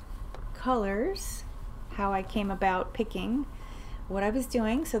my colors, how I came about picking what I was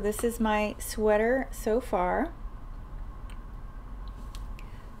doing. So this is my sweater so far.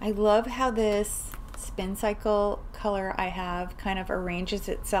 I love how this spin cycle color I have kind of arranges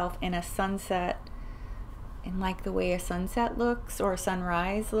itself in a sunset, in like the way a sunset looks or a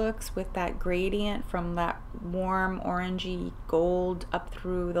sunrise looks, with that gradient from that warm orangey gold up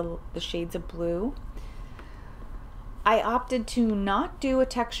through the shades of blue. I opted to not do a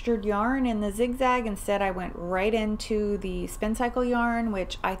textured yarn in the zigzag. Instead, I went right into the spin cycle yarn,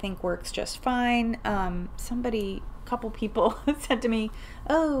 which I think works just fine. Couple people said to me,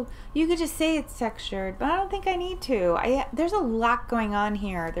 oh, you could just say it's textured, but I don't think I need to. There's a lot going on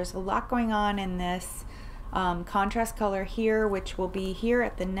here. There's a lot going on in this contrast color here, which will be here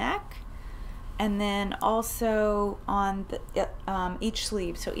at the neck, and then also on the, each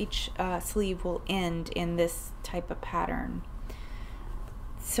sleeve. So each sleeve will end in this type of pattern.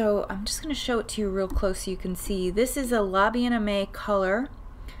 So I'm just going to show it to you real close so you can see. This is a Bien Aimée color,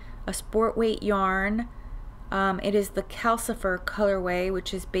 a sport weight yarn. It is the Calcifer colorway,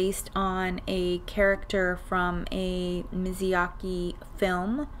 which is based on a character from a Miyazaki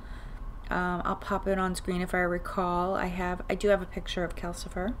film. I'll pop it on screen if I recall. I do have a picture of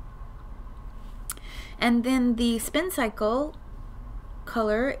Calcifer. And then the spin cycle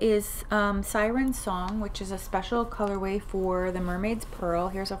color is Siren Song, which is a special colorway for the Mermaid's Pearl.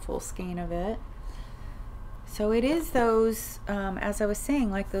 Here's a full skein of it. So it is those, as I was saying,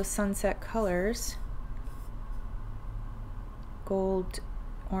 like those sunset colors. Gold,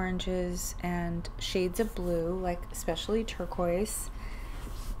 oranges, and shades of blue, like especially turquoise.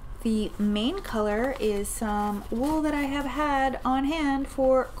 The main color is some wool that I have had on hand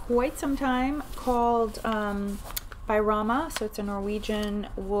for quite some time, called by Rama, so it's a Norwegian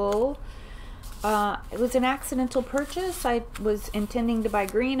wool. It was an accidental purchase. I was intending to buy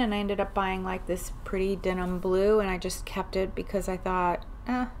green and I ended up buying like this pretty denim blue, and I just kept it because I thought,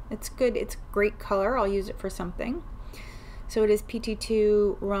 it's good. It's great color. I'll use it for something. So it is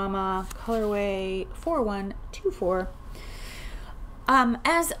PT2 Rama colorway 4124.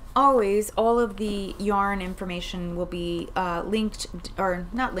 As always, all of the yarn information will be linked, or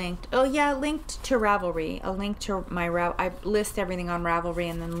not linked, oh yeah, linked to Ravelry. A link to my I list everything on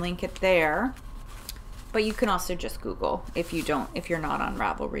Ravelry and then link it there. But you can also just Google, if you're not on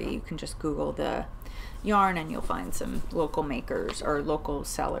Ravelry, you can just Google the yarn and you'll find some local makers or local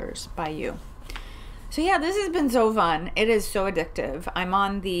sellers by you. So yeah, this has been so fun. It is so addictive. I'm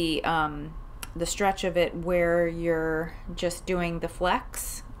on the stretch of it where you're just doing the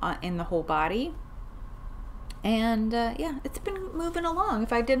flex in the whole body. And yeah, it's been moving along.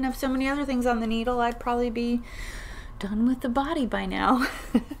 If I didn't have so many other things on the needle, I'd probably be done with the body by now.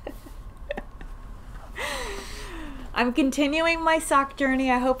 I'm continuing my sock journey.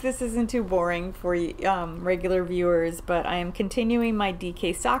 I hope this isn't too boring for regular viewers, but I am continuing my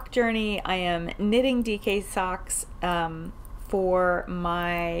DK sock journey. I am knitting DK socks for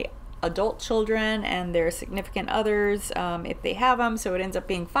my adult children and their significant others if they have them, so it ends up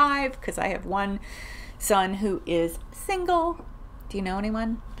being 5 because I have one son who is single. Do you know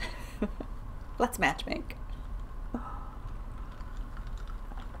anyone? Let's matchmake.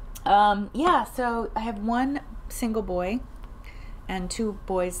 Yeah, so I have one single boy and 2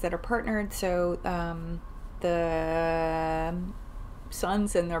 boys that are partnered, so the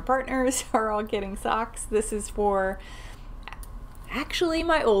sons and their partners are all getting socks. This is for actually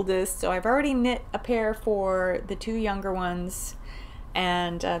my oldest, so I've already knit a pair for the 2 younger ones,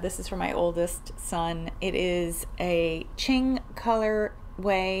 and this is for my oldest son. It is a Ching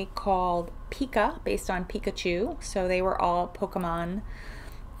colorway called Pika, based on Pikachu, so they were all Pokemon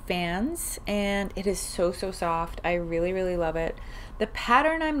fans, and it is so soft. I really love it. The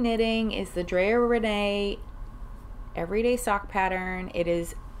pattern I'm knitting is the Drea Renee everyday sock pattern. It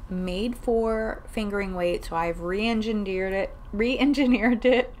is made for fingering weight, so I've re-engineered it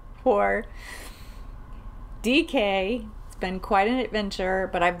for DK. It's been quite an adventure,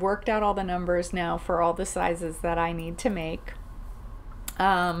 but I've worked out all the numbers now for all the sizes that I need to make.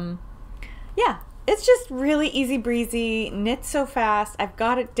 Yeah, it's just really easy breezy, knit so fast. I've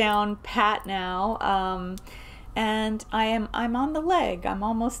got it down pat now, and I'm on the leg. I'm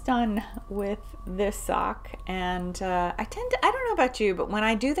almost done with this sock, and I don't know about you, but when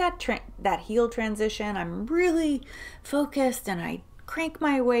I do that heel transition, I'm really focused and I crank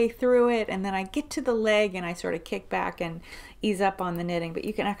my way through it, and then I get to the leg and I sort of kick back and ease up on the knitting. But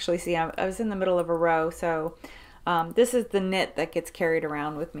you can actually see I was in the middle of a row, so this is the knit that gets carried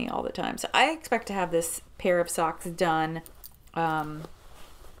around with me all the time. So I expect to have this pair of socks done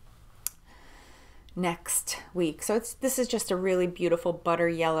next week. So this is just a really beautiful butter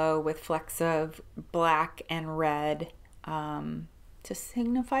yellow with flecks of black and red to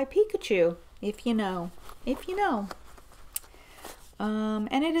signify Pikachu, if you know.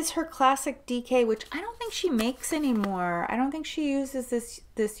 And it is her classic DK, which I don't think she makes anymore. I don't think she uses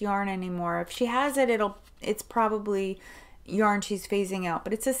this yarn anymore. If she has it, it's probably yarn she's phasing out.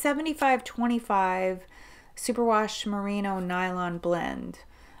 But it's a 75-25 superwash merino nylon blend.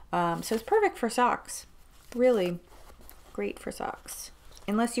 So it's perfect for socks. Really great for socks.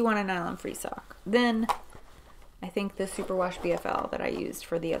 Unless you want a nylon-free sock. Then I think the superwash BFL that I used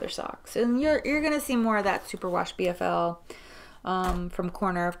for the other socks. And you're going to see more of that superwash BFL from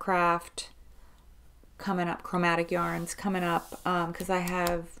Corner of Craft coming up, chromatic yarns coming up, because I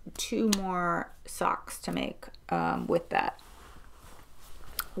have 2 more socks to make with that.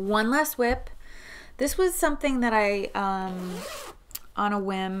 One less whip. This was something that I on a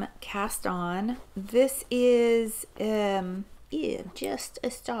whim cast on. This is just a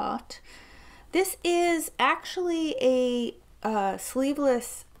start. This is actually a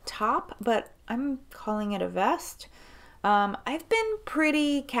sleeveless top, but I'm calling it a vest. I've been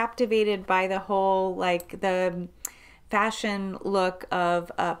pretty captivated by the whole, like, the fashion look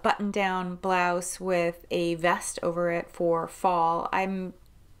of a button-down blouse with a vest over it for fall. I'm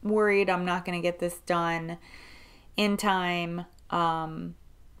worried I'm not going to get this done in time to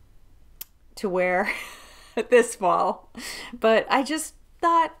wear this fall. But I just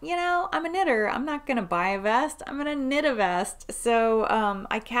thought, you know, I'm a knitter. I'm not going to buy a vest. I'm going to knit a vest. So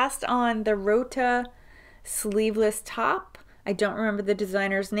I cast on the Rota sleeveless top. I don't remember the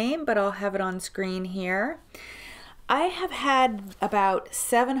designer's name, but I'll have it on screen here. I have had about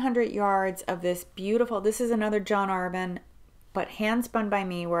 700 yards of this beautiful, this is another John Arbon, but hand spun by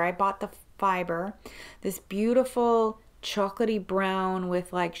me, where I bought the fiber. This beautiful chocolatey brown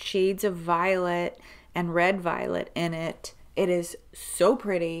with like shades of violet and red violet in it. It is so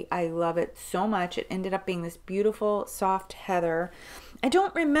pretty. I love it so much. It ended up being this beautiful soft heather. I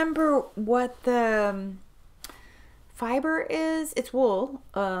don't remember what the fiber is. It's wool,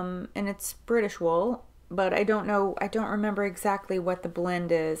 and it's British wool, but I don't know. I don't remember exactly what the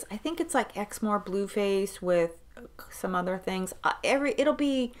blend is. I think it's like Exmoor Blueface with some other things. It'll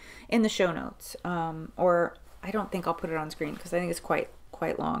be in the show notes, or I don't think I'll put it on screen because I think it's quite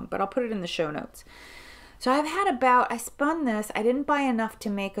long, but I'll put it in the show notes. So I spun this. I didn't buy enough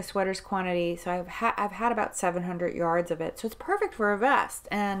to make a sweater's quantity, so I've had about 700 yards of it. So it's perfect for a vest.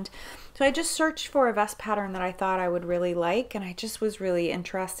 And so I just searched for a vest pattern that I thought I would really like, and I just was really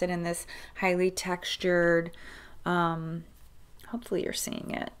interested in this highly textured, hopefully you're seeing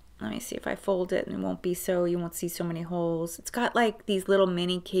it. Let me see if I fold it and you won't see so many holes. It's got like these little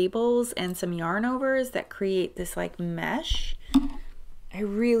mini cables and some yarn overs that create this like mesh. I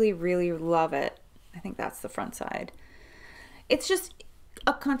really, really love it. I think that's the front side. It's just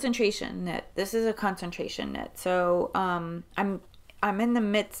a concentration knit. This is a concentration knit. So I'm in the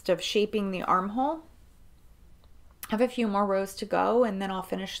midst of shaping the armhole. I have a few more rows to go, and then I'll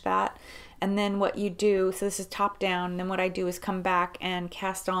finish that. And then what you do, so this is top down, and then what I do is come back and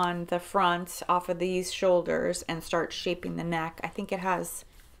cast on the front off of these shoulders and start shaping the neck. I think it's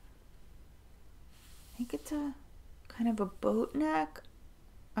a kind of a boat neck.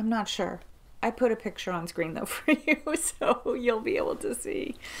 I'm not sure. I put a picture on screen though for you, so you'll be able to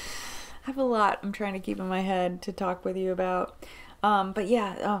see. I have a lot I'm trying to keep in my head to talk with you about. But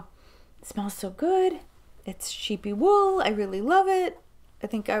yeah, oh, it smells so good. It's sheepy wool. I really love it. I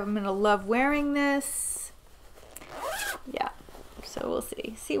think I'm gonna love wearing this. Yeah, so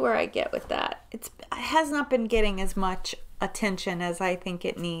we'll see where I get with that. It has not been getting as much attention as I think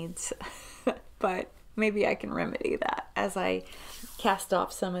it needs, but maybe I can remedy that as I cast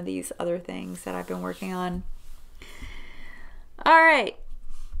off some of these other things that I've been working on. All right,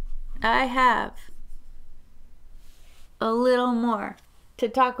 I have a little more to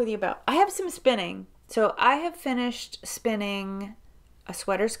talk with you about. I have some spinning. So I have finished spinning a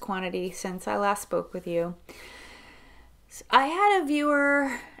sweater's quantity since I last spoke with you. So I had a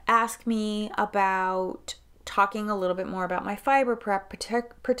viewer ask me about talking a little bit more about my fiber prep,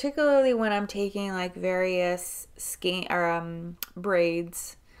 particularly when I'm taking like various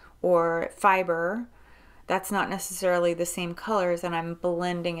braids or fiber that's not necessarily the same colors, and I'm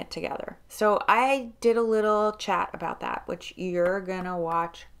blending it together. So I did a little chat about that, which you're gonna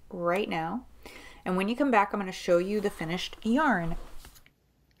watch right now. And when you come back, I'm gonna show you the finished yarn.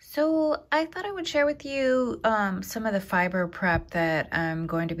 So I thought I would share with you some of the fiber prep that I'm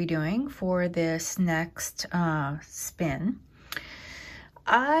going to be doing for this next spin.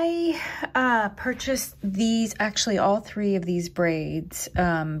 I purchased these, actually all three of these braids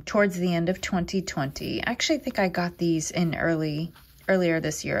towards the end of 2020. I actually think I got these in earlier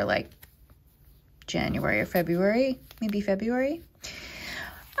this year, like January or February, maybe February.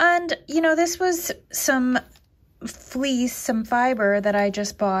 And, you know, this was some fleece, some fiber that I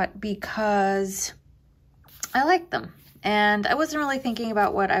just bought because I like them. And I wasn't really thinking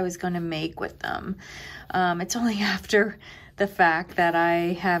about what I was going to make with them. It's only after the fact that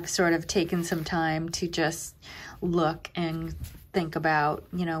I have sort of taken some time to just look and think about,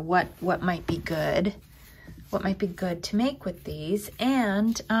 you know, what might be good. What might be good to make with these.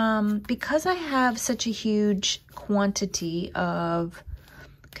 And because I have such a huge quantity of,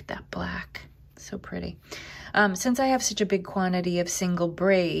 look at that black, so pretty. Since I have such a big quantity of single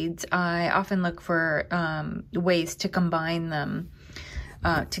braids, I often look for ways to combine them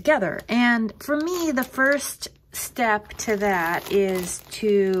together. And for me, the first step to that is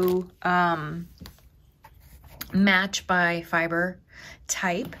to match by fiber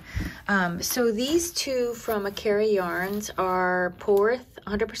type. So these two from Akari Yarns are Porth,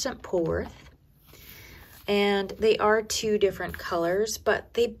 100% Porth. And they are two different colors,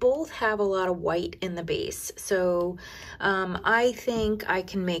 but they both have a lot of white in the base. So I think I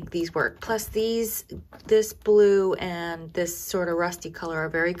can make these work. Plus this blue and this sort of rusty color are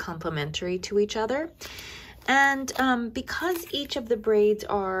very complementary to each other. And because each of the braids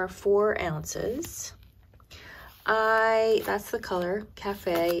are 4 ounces, that's the color,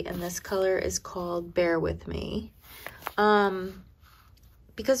 Cafe, and this color is called Bear With Me.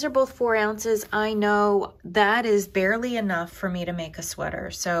 Because they're both 4 ounces, I know that is barely enough for me to make a sweater.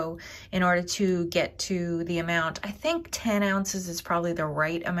 So in order to get to the amount, I think 10 ounces is probably the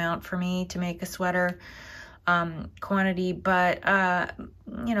right amount for me to make a sweater. quantity, but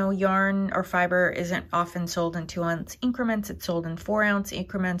you know, yarn or fiber isn't often sold in 2-ounce increments. It's sold in 4-ounce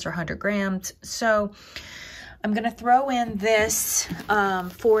increments or 100 grams. So I'm going to throw in this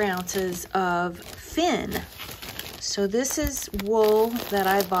 4 ounces of fin. So this is wool that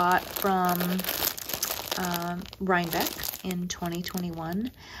I bought from Rhinebeck in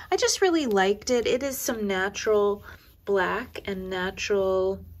 2021. I just really liked it. It is some natural black and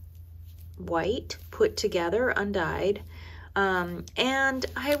natural white put together, undyed. And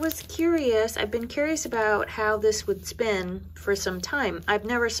I was curious, I've been curious about how this would spin for some time. I've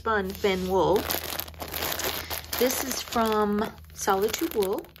never spun fin wool. This is from Solitude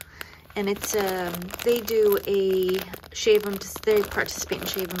Wool, and it's, they do a shave them, they participate in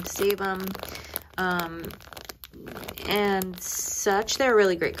Shave them to Save them, and such. They're a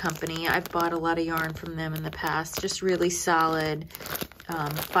really great company. I've bought a lot of yarn from them in the past, just really solid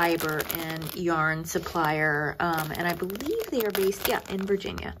fiber and yarn supplier, and I believe they are based, yeah, in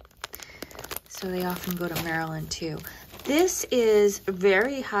Virginia. So they often go to Maryland too. This is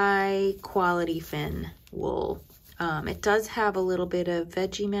very high quality fin wool. It does have a little bit of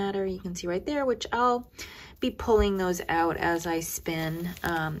veggie matter, you can see right there, which I'll be pulling those out as I spin,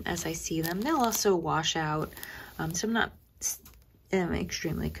 as I see them. They'll also wash out, so I'm not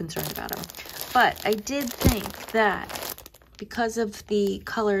extremely concerned about them. But I did think that because of the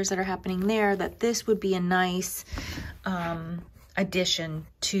colors that are happening there, that this would be a nice addition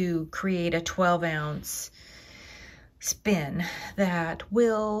to create a 12-ounce spin that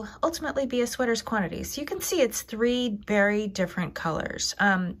will ultimately be a sweater's quantity. So you can see it's 3 very different colors.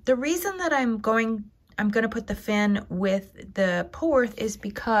 The reason that I'm going to put the fin with the Purl is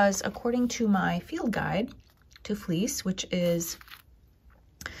because according to my field guide to fleece, which is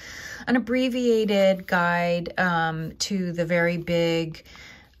an abbreviated guide to the very big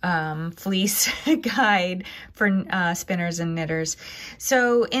fleece guide for spinners and knitters.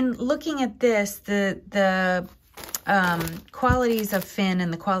 So in looking at this, the qualities of fin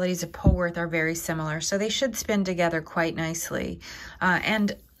and the qualities of Purl are very similar, so they should spin together quite nicely.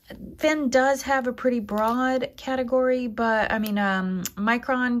 And fin does have a pretty broad category, but I mean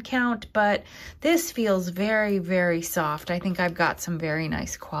micron count, but this feels very, very soft. I think I've got some very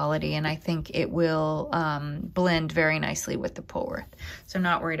nice quality, and I think it will blend very nicely with the Purl. So I'm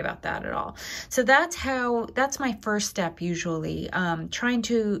not worried about that at all. So that's my first step usually, trying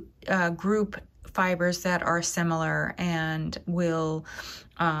to group fibers that are similar and will,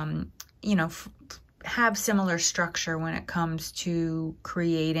 you know, have similar structure when it comes to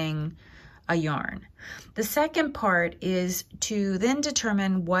creating a yarn. The second part is to then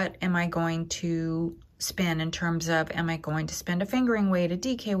determine what am I going to spin in terms of, am I going to spend a fingering weight, a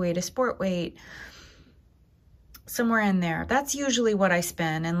DK weight, a sport weight, somewhere in there. That's usually what I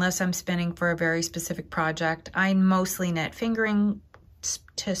spin unless I'm spinning for a very specific project. I mostly knit fingering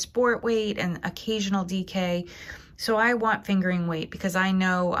to sport weight and occasional DK. So I want fingering weight because I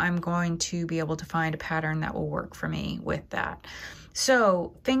know I'm going to be able to find a pattern that will work for me with that.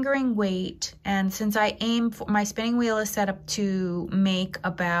 So fingering weight, and since I aim for, my spinning wheel is set up to make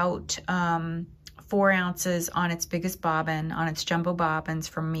about 4 ounces on its biggest bobbin, on its jumbo bobbins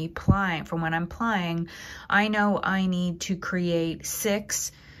from me plying, from when I'm plying, I know I need to create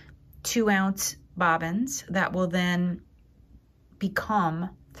 6 2-ounce bobbins that will then become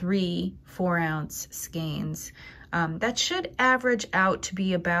 3 4-ounce skeins. That should average out to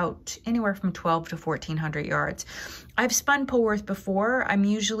be about anywhere from 12 to 1400 yards. I've spun Pulworth before.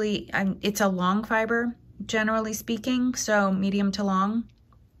 It's a long fiber, generally speaking, so medium to long.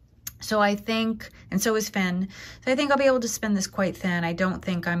 So I think, and so is fin. So I think I'll be able to spin this quite thin. I don't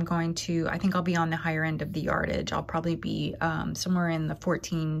think I'm going to, I think I'll be on the higher end of the yardage. I'll probably be somewhere in the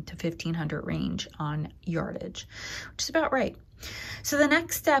 14 to 1500 range on yardage, which is about right. So the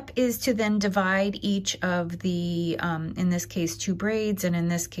next step is to then divide each of the, in this case, 2 braids, and in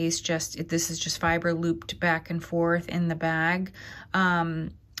this case, this is just fiber looped back and forth in the bag.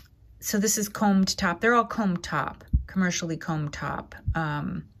 So this is combed top. They're all combed top, commercially combed top.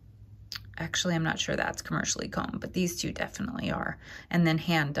 Actually, I'm not sure that's commercially combed, but these 2 definitely are. And then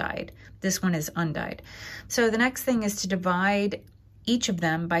hand dyed. This one is undyed. So the next thing is to divide each of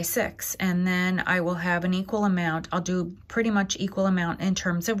them by 6, and then I will have an equal amount. I'll do pretty much equal amount in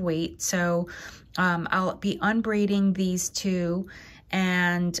terms of weight. So I'll be unbraiding these 2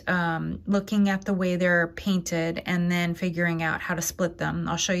 and looking at the way they're painted and then figuring out how to split them.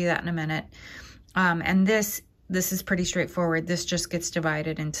 I'll show you that in a minute. And this is pretty straightforward. This just gets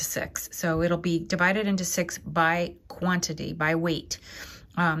divided into 6. So it'll be divided into 6 by quantity, by weight.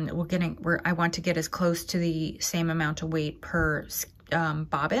 I want to get as close to the same amount of weight per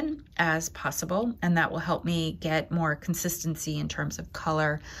bobbin as possible, and that will help me get more consistency in terms of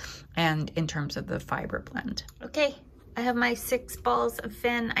color and in terms of the fiber blend. Okay, I have my 6 balls of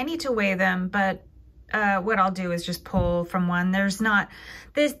fin. I need to weigh them, but what I'll do is just pull from one.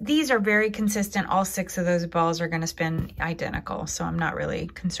 These are very consistent. All 6 of those balls are going to spin identical, so I'm not really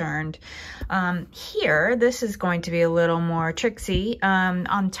concerned. Here, this is going to be a little more tricksy.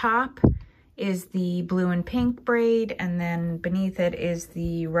 On top is the blue and pink braid, and then beneath it is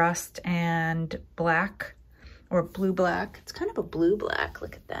the rust and black, or blue-black. It's kind of a blue-black,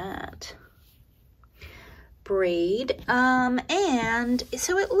 look at that. Braid, and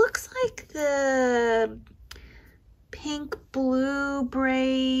so it looks like the pink blue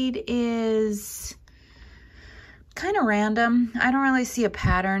braid is kind of random. I don't really see a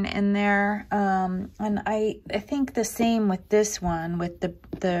pattern in there, and I think the same with this one, with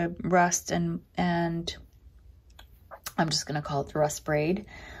the rust and I'm just gonna call it the rust braid.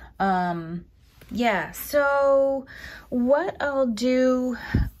 Yeah, so what I'll do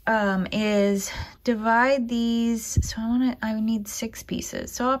is divide these. So I need 6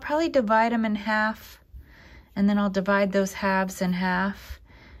 pieces. So I'll probably divide them in half, and then I'll divide those halves in half,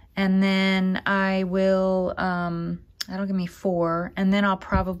 and then I will, that'll give me 4, and then I'll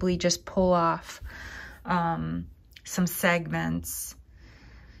probably just pull off some segments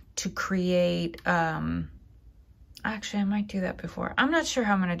to create, actually I might do that before. I'm not sure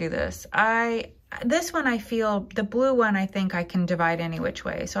how I'm gonna do this. This one I feel, the blue one, I think I can divide any which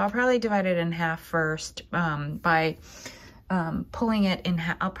way. So I'll probably divide it in half first by pulling it in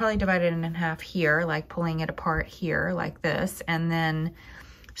half. I'll probably divide it in half here, like pulling it apart here like this, and then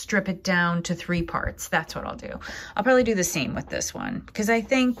strip it down to 3 parts. That's what I'll do. I'll probably do the same with this one, because I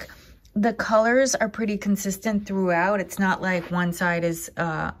think the colors are pretty consistent throughout. It's not like one side is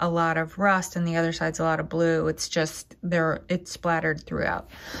a lot of rust and the other side's a lot of blue. It's just it's splattered throughout.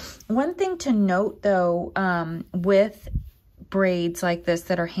 One thing to note though, with braids like this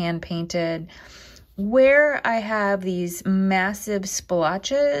that are hand painted, where I have these massive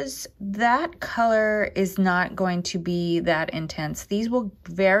splotches, that color is not going to be that intense. These will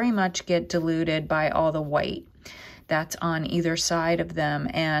very much get diluted by all the white that's on either side of them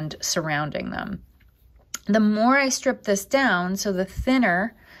and surrounding them. The more I strip this down, so the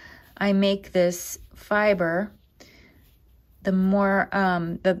thinner I make this fiber, the more,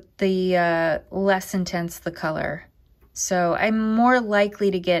 the less intense the color. So I'm more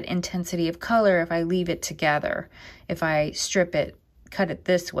likely to get intensity of color if I leave it together, if I strip it, cut it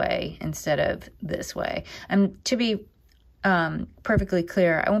this way instead of this way. And to be perfectly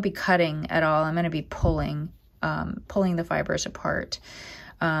clear, I won't be cutting at all. I'm going to be pulling the fibers apart.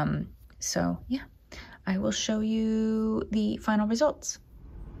 So yeah, I will show you the final results.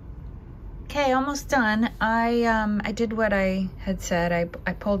 Okay, almost done. I did what I had said.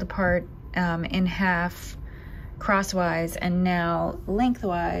 I pulled apart in half crosswise, and now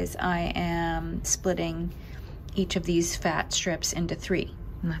lengthwise I am splitting each of these fat strips into 3.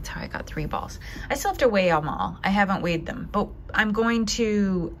 And that's how I got 3 balls. I still have to weigh them all. I haven't weighed them, but I'm going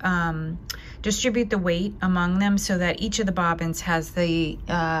to distribute the weight among them so that each of the bobbins has the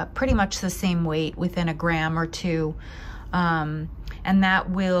pretty much the same weight, within a gram or 2. And that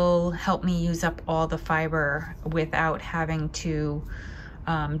will help me use up all the fiber without having to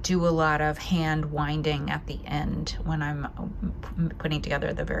do a lot of hand winding at the end when I'm putting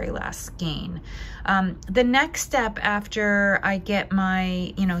together the very last skein. The next step after I get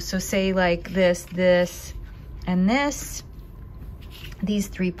my, so say like this, and this, these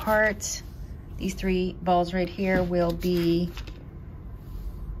 3 parts, these 3 balls right here will be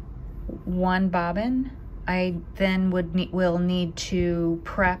 1 bobbin. I then will need to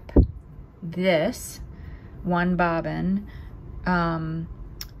prep this 1 bobbin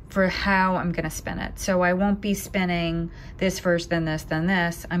for how I'm gonna spin it. So I won't be spinning this first, then this, then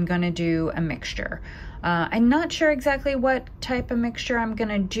this. I'm gonna do a mixture. I'm not sure exactly what type of mixture I'm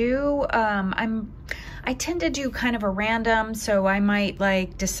gonna do. I tend to do kind of a random, so I might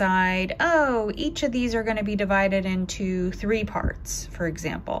like decide, oh, each of these are gonna be divided into 3 parts, for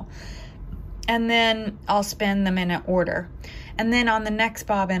example. And then I'll spin them in an order. And then on the next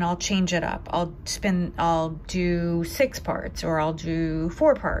bobbin, I'll change it up. I'll do 6 parts, or I'll do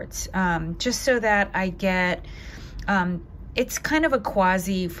 4 parts, just so that I get, it's kind of a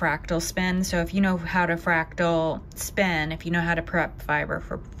quasi fractal spin. So if you know how to fractal spin, if you know how to prep fiber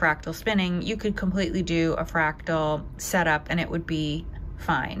for fractal spinning, you could completely do a fractal setup and it would be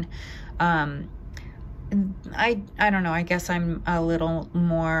fine. I don't know, I guess I'm a little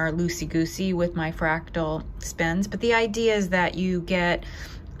more loosey-goosey with my fractal spins, but the idea is that you get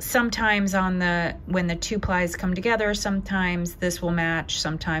sometimes when the two plies come together, sometimes this will match,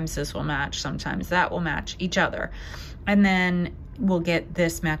 sometimes this will match, sometimes that will match each other. And then we'll get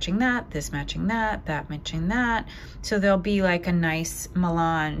this matching that, this matching that, that matching that. So there'll be like a nice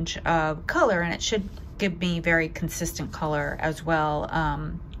melange of color, and it should give me very consistent color as well,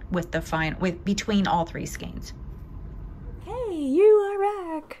 between all three skeins. Hey, you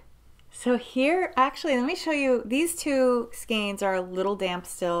are back. So here, actually, let me show you. These two skeins are a little damp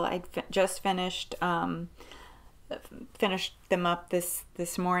still. I just finished them up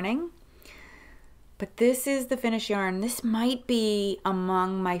this morning. But this is the finished yarn. This might be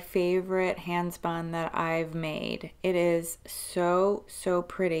among my favorite handspun that I've made. It is so, so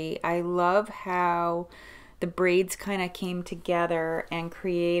pretty. I love how the braids kind of came together and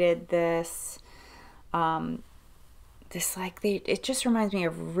created this, it just reminds me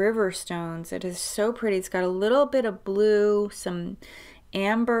of river stones. It is so pretty. It's got a little bit of blue, some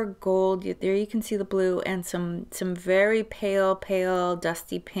amber gold. There you can see the blue, and some very pale,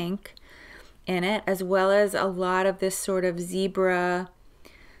 dusty pink in it, as well as a lot of this sort of zebra,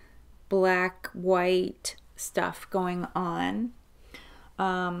 black, white stuff going on.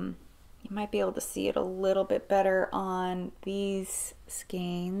 You might be able to see it a little bit better on these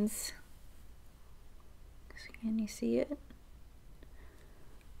skeins. Can you see it?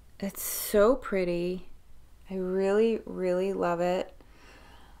 It's so pretty. I really, really love it.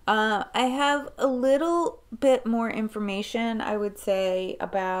 I have a little bit more information, I would say,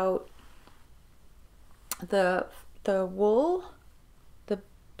 about the wool, the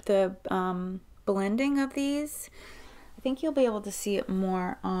blending of these. I think you'll be able to see it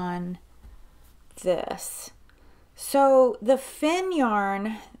more on this. So the fin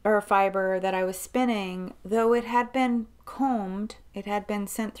yarn or fiber that I was spinning, though it had been combed, it had been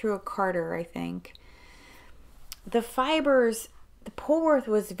sent through a carder, I think. The fibers, the Pulworth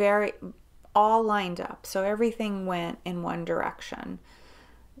was all lined up, so everything went in one direction.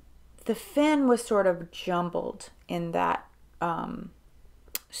 The fin was sort of jumbled in that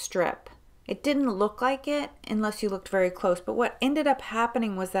strip. It didn't look like it unless you looked very close, but what ended up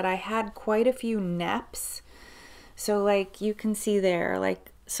happening was that I had quite a few neps. So like you can see there,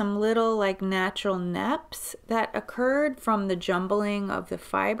 like some little like natural neps that occurred from the jumbling of the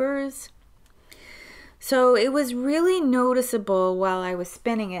fibers. So it was really noticeable while I was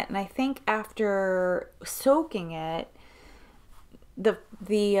spinning it, and I think after soaking it, the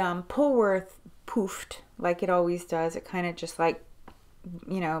Pulworth poofed like it always does. It kind of just like,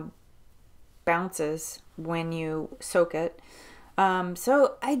 bounces when you soak it.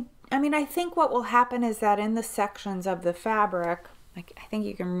 So I mean, I think what will happen is that in the sections of the fabric, like I think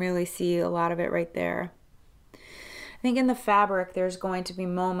you can really see a lot of it right there. I think in the fabric, there's going to be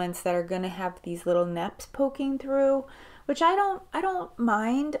moments that are going to have these little neps poking through, which I don't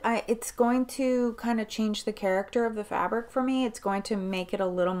mind. It's going to kind of change the character of the fabric for me. It's going to make it a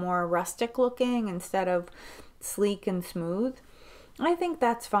little more rustic looking instead of sleek and smooth. I think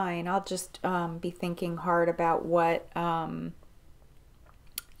that's fine. I'll just be thinking hard about what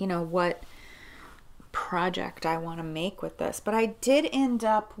project I want to make with this. But I did end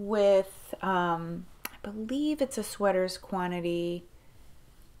up with, I believe it's a sweater's quantity.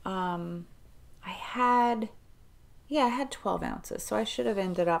 I had 12 ounces, so I should have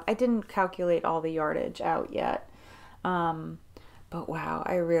ended up, I didn't calculate all the yardage out yet. But wow,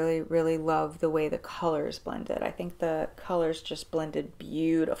 I really, really love the way the colors blended. I think the colors just blended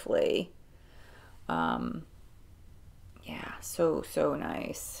beautifully. Yeah, so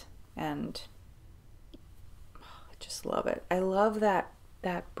nice. And I just love it. I love that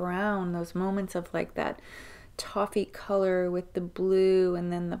brown, those moments of like that toffee color with the blue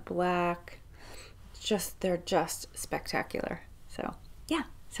and then the black. They're just spectacular. So yeah,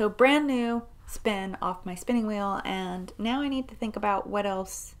 so brand new spin off my spinning wheel, and now I need to think about what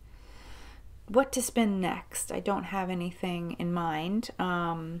to spin next. I don't have anything in mind.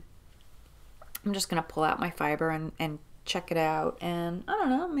 I'm just gonna pull out my fiber and check it out, and I don't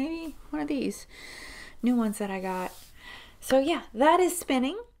know, maybe one of these new ones that I got. So yeah, that is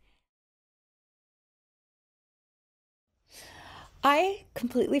spinning. I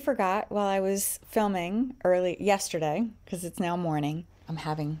completely forgot while I was filming yesterday, because it's now morning. I'm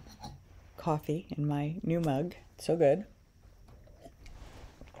having coffee in my new mug. So good. I'm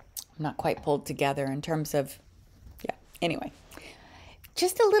not quite pulled together in terms of, yeah. Anyway,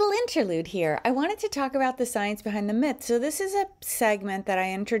 just a little interlude here. I wanted to talk about the science behind the myth. So this is a segment that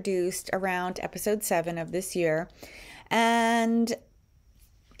I introduced around episode 7 of this year, and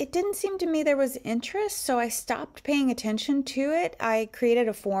it didn't seem to me there was interest, so I stopped paying attention to it. I created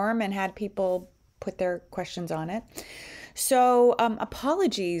a forum and had people put their questions on it. So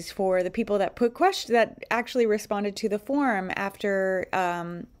apologies for the people that put questions, that actually responded to the forum after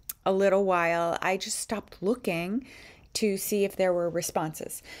a little while. I just stopped looking to see if there were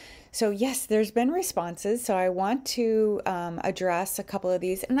responses. So yes, there's been responses. So I want to address a couple of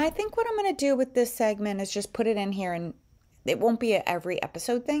these. And I think what I'm going to do with this segment is just put it in here, and it won't be a every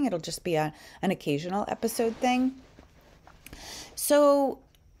episode thing. It'll just be an occasional episode thing. So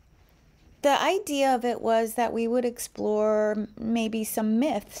the idea of it was that we would explore maybe some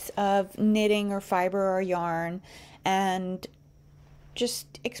myths of knitting or fiber or yarn, and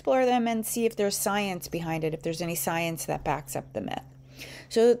just explore them and see if there's science behind it, if there's any science that backs up the myth.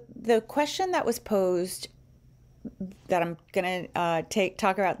 So the question that was posed that I'm going to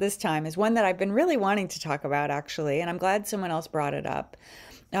talk about this time is one that I've been really wanting to talk about, actually, and I'm glad someone else brought it up.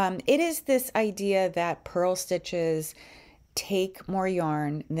 It is this idea that purl stitches take more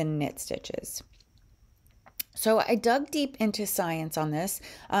yarn than knit stitches. So I dug deep into science on this.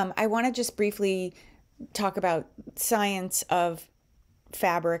 I want to just briefly talk about science of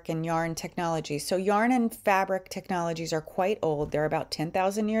fabric and yarn technology. So yarn and fabric technologies are quite old. They're about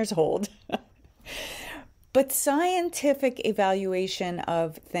 10,000 years old. But scientific evaluation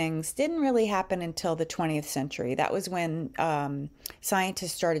of things didn't really happen until the 20th century. That was when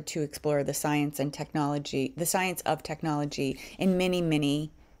scientists started to explore the science and technology, the science of technology in many,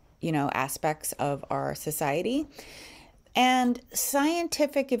 aspects of our society. And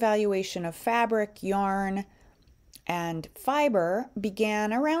scientific evaluation of fabric, yarn, and fiber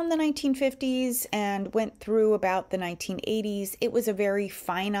began around the 1950s and went through about the 1980s. It was a very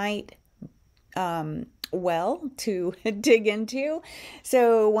finite well to dig into.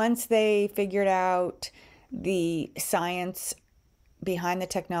 So once they figured out the science behind the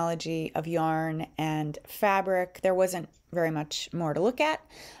technology of yarn and fabric, there wasn't very much more to look at.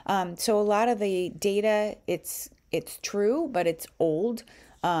 So a lot of the data, it's true, but it's old.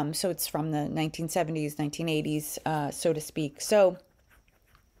 So it's from the 1970s, 1980s, so to speak. So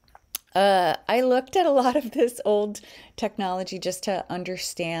I looked at a lot of this old technology just to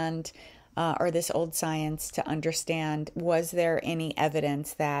understand, or this old science to understand, was there any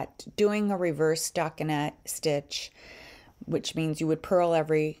evidence that doing a reverse stockinette stitch, which means you would purl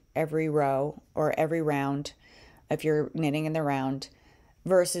every row or every round if you're knitting in the round,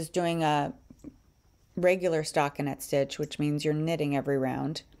 versus doing a regular stockinette stitch, which means you're knitting every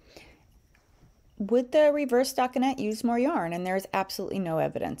round, would the reverse stockinette use more yarn? And there's absolutely no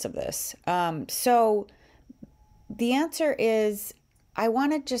evidence of this. So the answer is, I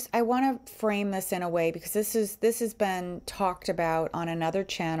want to frame this in a way, because this has been talked about on another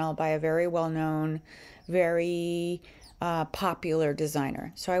channel by a very well-known, very popular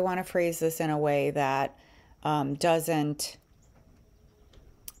designer. So I want to phrase this in a way that doesn't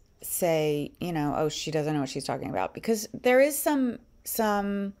say, oh, she doesn't know what she's talking about, because there is some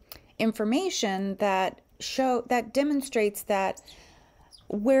information that demonstrates that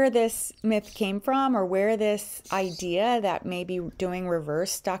where this myth came from, or where this idea that maybe doing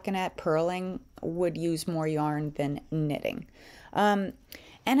reverse stockinette purling would use more yarn than knitting.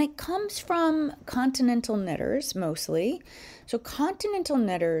 And it comes from continental knitters mostly. So continental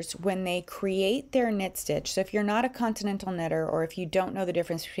knitters, when they create their knit stitch, so if you're not a continental knitter, or if you don't know the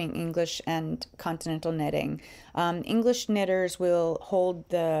difference between English and continental knitting, English knitters will hold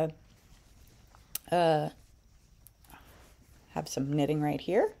the, have some knitting right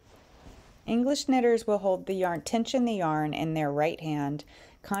here. English knitters will hold the yarn, tension the yarn in their right hand.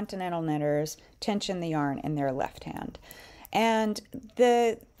 Continental knitters tension the yarn in their left hand. And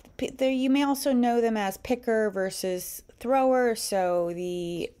you may also know them as picker versus thrower. So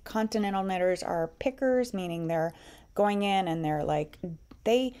the continental knitters are pickers, meaning they're going in and they're like,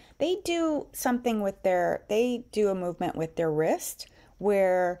 they do something with they do a movement with their wrist,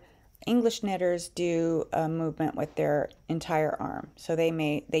 where English knitters do a movement with their entire arm. So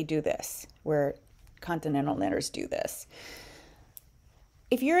they do this, where continental knitters do this.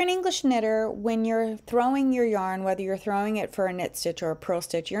 If you're an English knitter, when you're throwing your yarn, whether you're throwing it for a knit stitch or a purl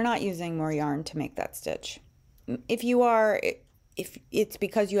stitch, you're not using more yarn to make that stitch. If you are, if it's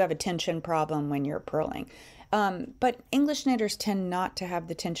because you have a tension problem when you're purling. But English knitters tend not to have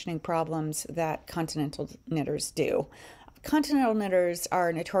the tensioning problems that continental knitters do. Continental knitters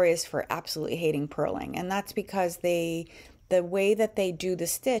are notorious for absolutely hating purling, and that's because the way that they do the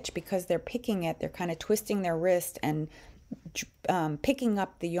stitch, because they're picking it, they're kind of twisting their wrist and picking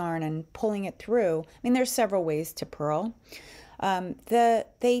up the yarn and pulling it through. I mean, there's several ways to purl.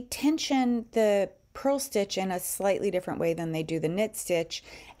 They tension the purl stitch in a slightly different way than they do the knit stitch,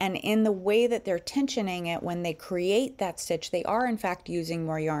 and in the way that they're tensioning it when they create that stitch, they are in fact using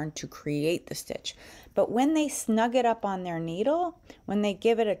more yarn to create the stitch. But when they snug it up on their needle, when they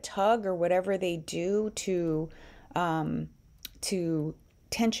give it a tug or whatever they do to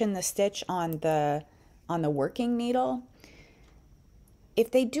tension the stitch on the working needle, if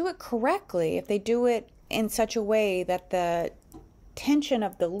they do it correctly, if they do it in such a way that the tension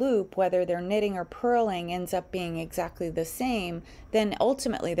of the loop, whether they're knitting or purling, ends up being exactly the same, then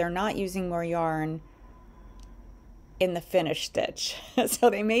ultimately they're not using more yarn in the finished stitch. So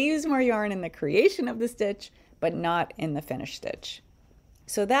they may use more yarn in the creation of the stitch, but not in the finished stitch.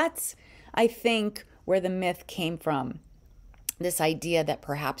 So that's, I think, where the myth came from. This idea that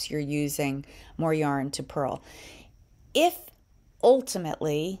perhaps you're using more yarn to purl. If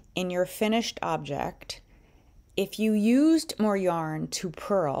ultimately in your finished object, if you used more yarn to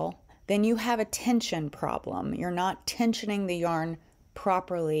purl, then you have a tension problem. You're not tensioning the yarn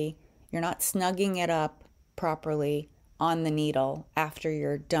properly. You're not snugging it up properly on the needle after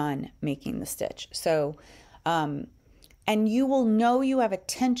you're done making the stitch. So, and you will know you have a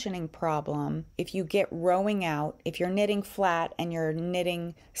tensioning problem if you get rowing out, if you're knitting flat and you're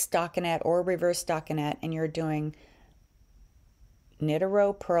knitting stockinette or reverse stockinette and you're doing knit a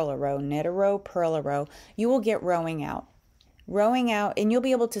row, purl a row, knit a row, purl a row, you will get rowing out. Rowing out, and you'll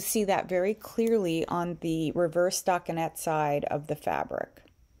be able to see that very clearly on the reverse stockinette side of the fabric.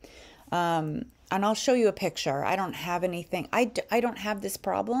 And I'll show you a picture. I don't have anything. I don't have this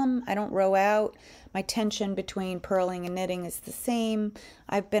problem. I don't row out. My tension between purling and knitting is the same.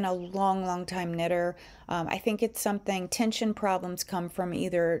 I've been a long time knitter. I think it's something, tension problems come from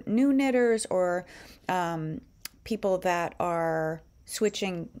either new knitters or people that are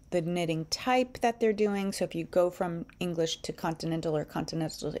switching the knitting type that they're doing. So if you go from English to continental or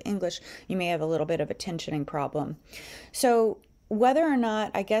continental to English, you may have a little bit of a tensioning problem. So whether or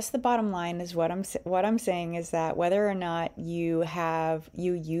not, I guess the bottom line is what I'm saying is that whether or not you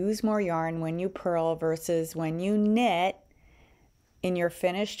use more yarn when you purl versus when you knit in your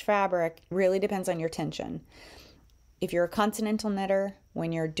finished fabric really depends on your tension. If you're a continental knitter,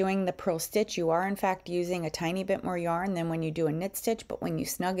 when you're doing the purl stitch, you are in fact using a tiny bit more yarn than when you do a knit stitch, but when you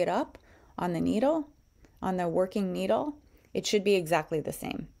snug it up on the needle, on the working needle, it should be exactly the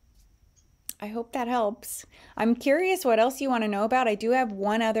same. I hope that helps. I'm curious what else you want to know about. I do have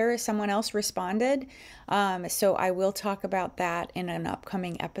someone else responded. So I will talk about that in an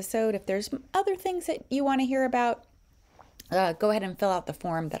upcoming episode. If there's other things that you want to hear about, go ahead and fill out the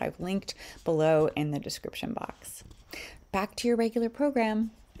form that I've linked below in the description box. Back to your regular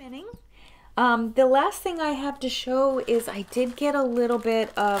program. Spinning. The last thing I have to show is I did get a little bit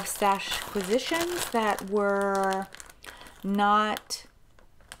of stash acquisitions that were not...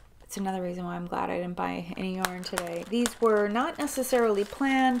 It's another reason why I'm glad I didn't buy any yarn today. These were not necessarily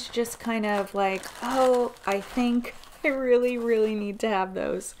planned, just kind of like, oh, I think I really need to have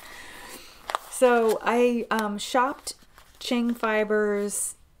those. So I shopped Ching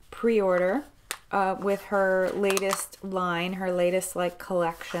Fibers pre-order with her latest line, her latest like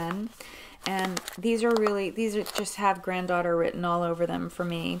collection. And these just have granddaughter written all over them for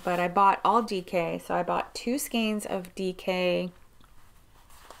me. But I bought all DK, so I bought 2 skeins of DK.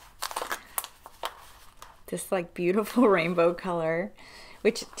 This like beautiful rainbow color,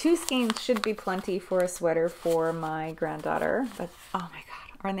 which 2 skeins should be plenty for a sweater for my granddaughter. But oh my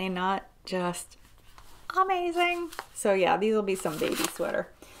god, are they not just amazing? So yeah, these will be some baby sweater,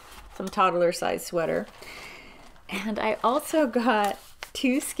 some toddler size sweater. And I also got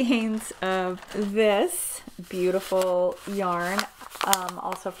 2 skeins of this beautiful yarn,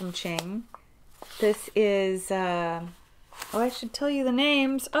 also from Ching. This is oh, I should tell you the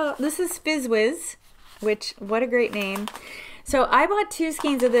names. Oh, this is Fizzwiz. Which, what a great name. So I bought 2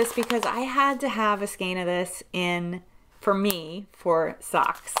 skeins of this because I had to have a skein of this for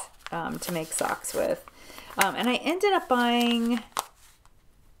socks, to make socks with. And I ended up buying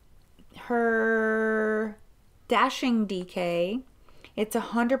her Dashing DK. It's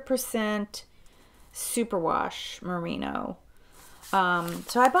 100% superwash merino.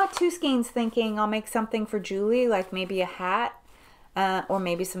 So I bought 2 skeins thinking I'll make something for Julie, like maybe a hat. Or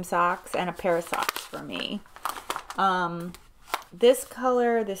maybe some socks and a pair of socks for me. This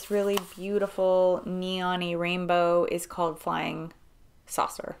color, this really beautiful neon-y rainbow is called Flying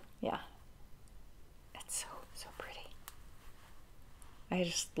Saucer. Yeah. It's so pretty. I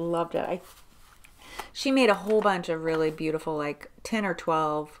just loved it. She made a whole bunch of really beautiful, like 10 or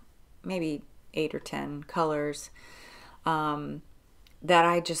 12, maybe 8 or 10 colors that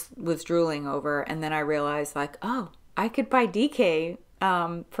I just was drooling over. And then I realized like, oh, I could buy DK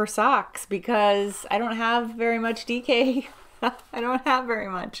for socks because I don't have very much DK. I don't have very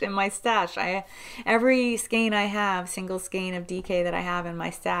much in my stash. Every skein I have, single skein of DK that I have in my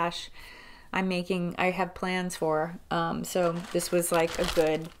stash, I have plans for. So this was like a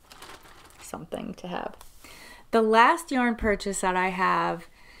good something to have. The last yarn purchase that I have,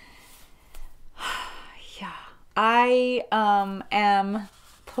 yeah, I am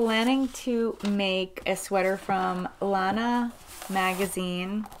planning to make a sweater from Lana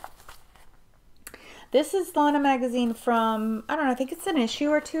Magazine. This is Lana Magazine from, I don't know, I think it's an issue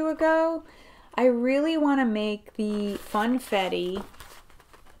or two ago. I really want to make the Funfetti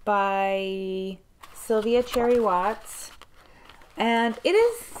by Sylvia Cherry Watts. And it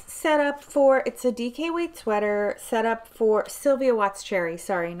is set up for, it's a DK weight sweater set up for Sylvia Watts Cherry.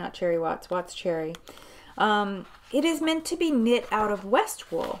 Sorry, not Cherry Watts, Watts Cherry. It is meant to be knit out of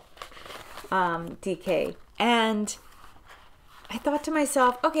West wool, DK. And I thought to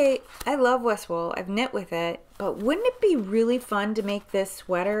myself, okay, I love West wool. I've knit with it, but wouldn't it be really fun to make this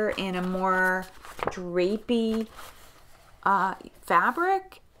sweater in a more drapey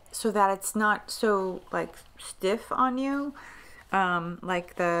fabric so that it's not so like stiff on you,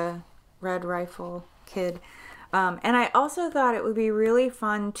 like the Red Rifle Kid. And I also thought it would be really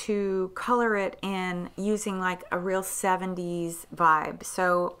fun to color it in using like a real 70s vibe.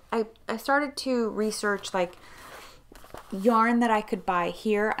 So I started to research like yarn that I could buy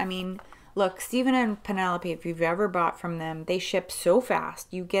here. I mean, look, Stephen and Penelope, if you've ever bought from them, they ship so fast.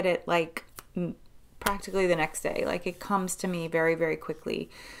 You get it like practically the next day. Like it comes to me very, very quickly.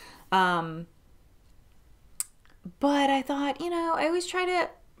 But I thought, you know, I always try to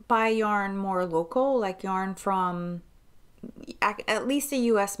buy yarn more local, like yarn from at least a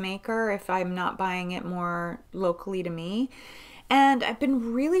US maker if I'm not buying it more locally to me. And I've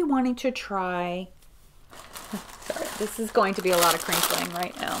been really wanting to try, sorry, this is going to be a lot of crinkling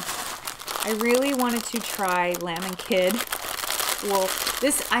right now. I really wanted to try Lamb and Kid wool.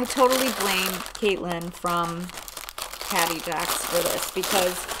 This, I totally blame Caitlin from Patty Jacks for this,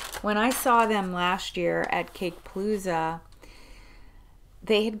 because when I saw them last year at Cake Palooza,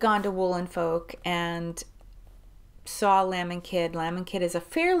 they had gone to Wool and Folk and saw Lamb and Kid. Lamb and Kid is a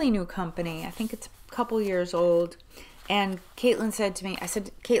fairly new company. I think it's a couple years old. And Caitlin said to me, I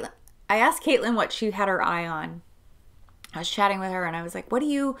asked Caitlin what she had her eye on. I was chatting with her and I was like, what are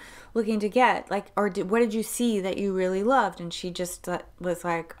you looking to get? Like, or what did you see that you really loved? And she just was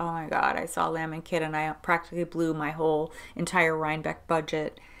like, oh my God, I saw Lamb and Kid and I practically blew my whole entire Rhinebeck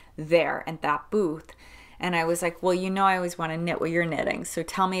budget there at that booth. And I was like, well, you know, I always want to knit what you're knitting, so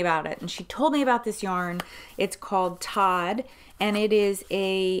tell me about it. And she told me about this yarn. It's called Todd, and it is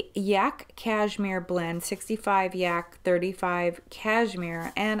a yak cashmere blend, 65 yak, 35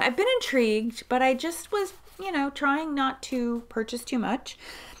 cashmere. And I've been intrigued, but I just was, you know, trying not to purchase too much.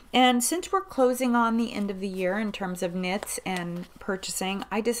 And since we're closing on the end of the year in terms of knits and purchasing,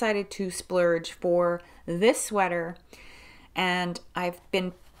 I decided to splurge for this sweater. And I've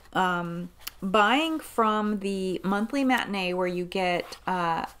been buying from the monthly matinee, where you get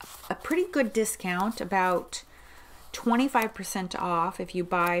a pretty good discount, about 25% off if you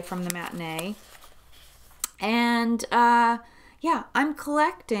buy from the matinee. And yeah, I'm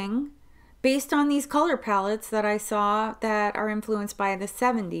collecting based on these color palettes that I saw that are influenced by the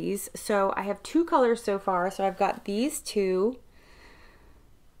 70s. So I have 2 colors so far. So I've got these 2.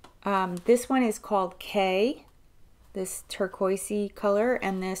 This one is called K, this turquoisey color,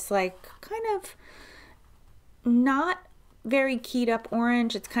 and this like kind of not very keyed up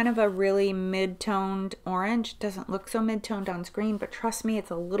orange. It's kind of a really mid-toned orange. It doesn't look so mid-toned on screen, but trust me,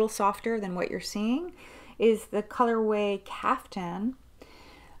 it's a little softer than what you're seeing, is the colorway Caftan.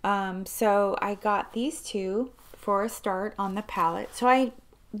 So I got these 2 for a start on the palette. So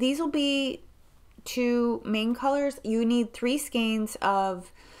these will be 2 main colors. You need 3 skeins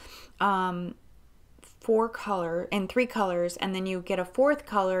of 4 color and 3 colors, and then you get a 4th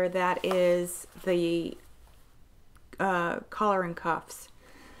color that is the collar and cuffs.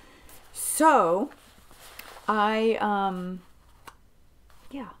 So I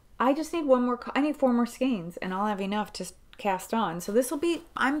just need I need 4 more skeins and I'll have enough to cast on. So this will be,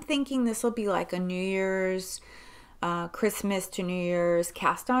 I'm thinking this will be like a New Year's, Christmas to New Year's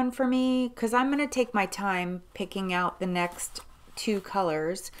cast on for me, because I'm going to take my time picking out the next 2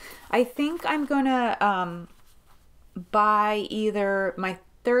 colors. I think I'm gonna buy either, my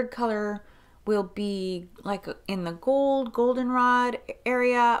 3rd color will be like in the goldenrod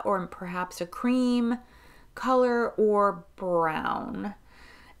area, or perhaps a cream color or brown.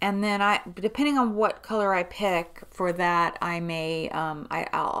 And then depending on what color I pick for that, I may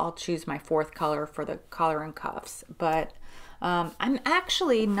I'll choose my 4th color for the collar and cuffs. But I'm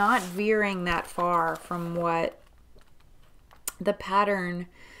actually not veering that far from what the pattern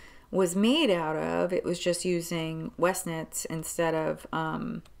was made out of. It was just using West knits instead of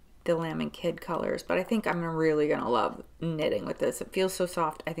the Lamb and Kid colors, but I think I'm really gonna love knitting with this. It feels so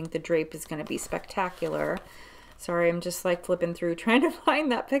soft. I think the drape is gonna be spectacular. Sorry, I'm just like flipping through trying to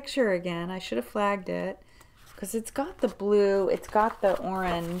find that picture again. I should have flagged it because it's got the blue, it's got the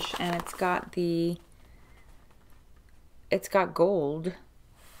orange, and it's got gold.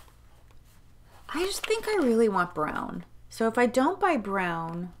 I just think I really want brown. So if I don't buy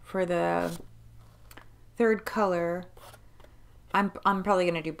brown for the third color, I'm probably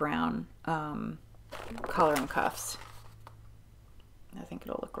gonna do brown collar and cuffs. I think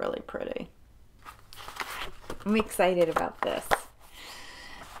it'll look really pretty. I'm excited about this.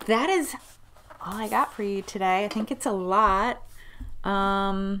 That is all I got for you today. I think it's a lot.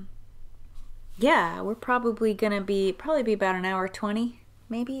 Yeah, we're probably gonna be about an hour 20,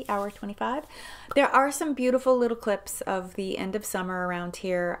 maybe hour 25. There are some beautiful little clips of the end of summer around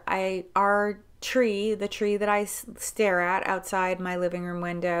here. Our tree, the tree that I stare at outside my living room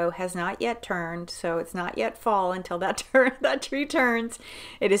window, has not yet turned, so it's not yet fall until that tree turns.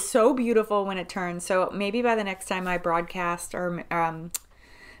 It is so beautiful when it turns. So maybe by the next time I broadcast or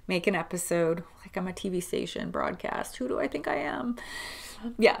make an episode, like I'm a TV station broadcast. Who do I think I am?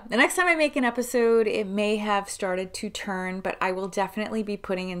 Yeah, the next time I make an episode, it may have started to turn, but I will definitely be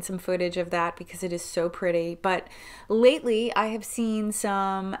putting in some footage of that because it is so pretty. But lately, I have seen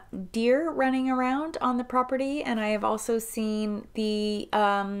some deer running around on the property, and I have also seen the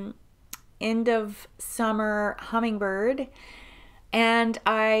end of summer hummingbird. And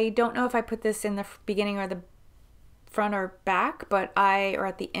I don't know if I put this in the beginning or the front or back, or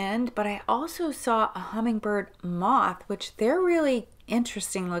at the end, but I also saw a hummingbird moth, which they're really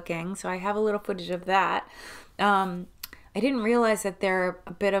interesting looking. So I have a little footage of that. I didn't realize that they're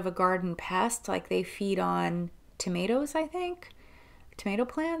a bit of a garden pest. Like they feed on tomatoes, I think, tomato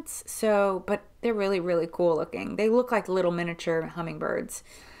plants. So, but they're really, really cool looking. They look like little miniature hummingbirds,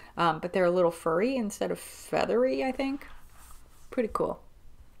 but they're a little furry instead of feathery, I think. Pretty cool.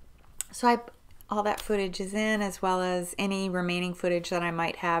 So all that footage is in, as well as any remaining footage that I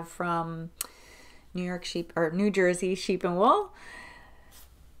might have from New Jersey sheep and wool.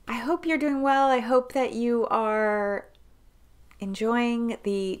 I hope you're doing well. I hope that you are enjoying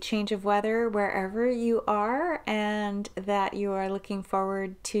the change of weather wherever you are, and that you are looking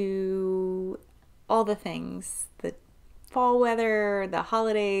forward to all the things, the fall weather, the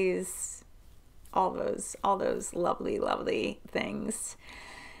holidays, all those lovely, lovely things.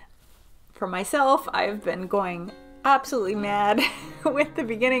 For myself, I've been going absolutely mad with the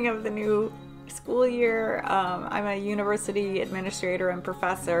beginning of the new school year. I'm a university administrator and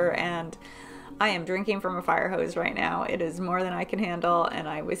professor, and I am drinking from a fire hose right now. It is more than I can handle, and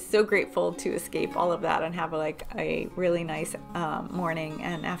I was so grateful to escape all of that and have like a really nice morning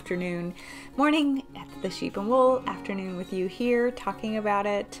and afternoon. Morning at the Sheep and Wool, afternoon with you here talking about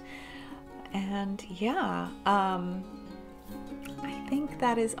it. And yeah, I think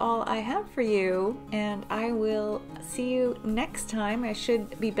that is all I have for you, and I will see you next time. I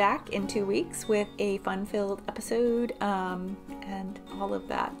should be back in 2 weeks with a fun-filled episode and all of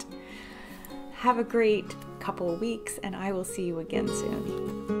that. Have a great couple weeks, and I will see you again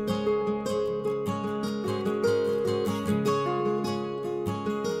soon.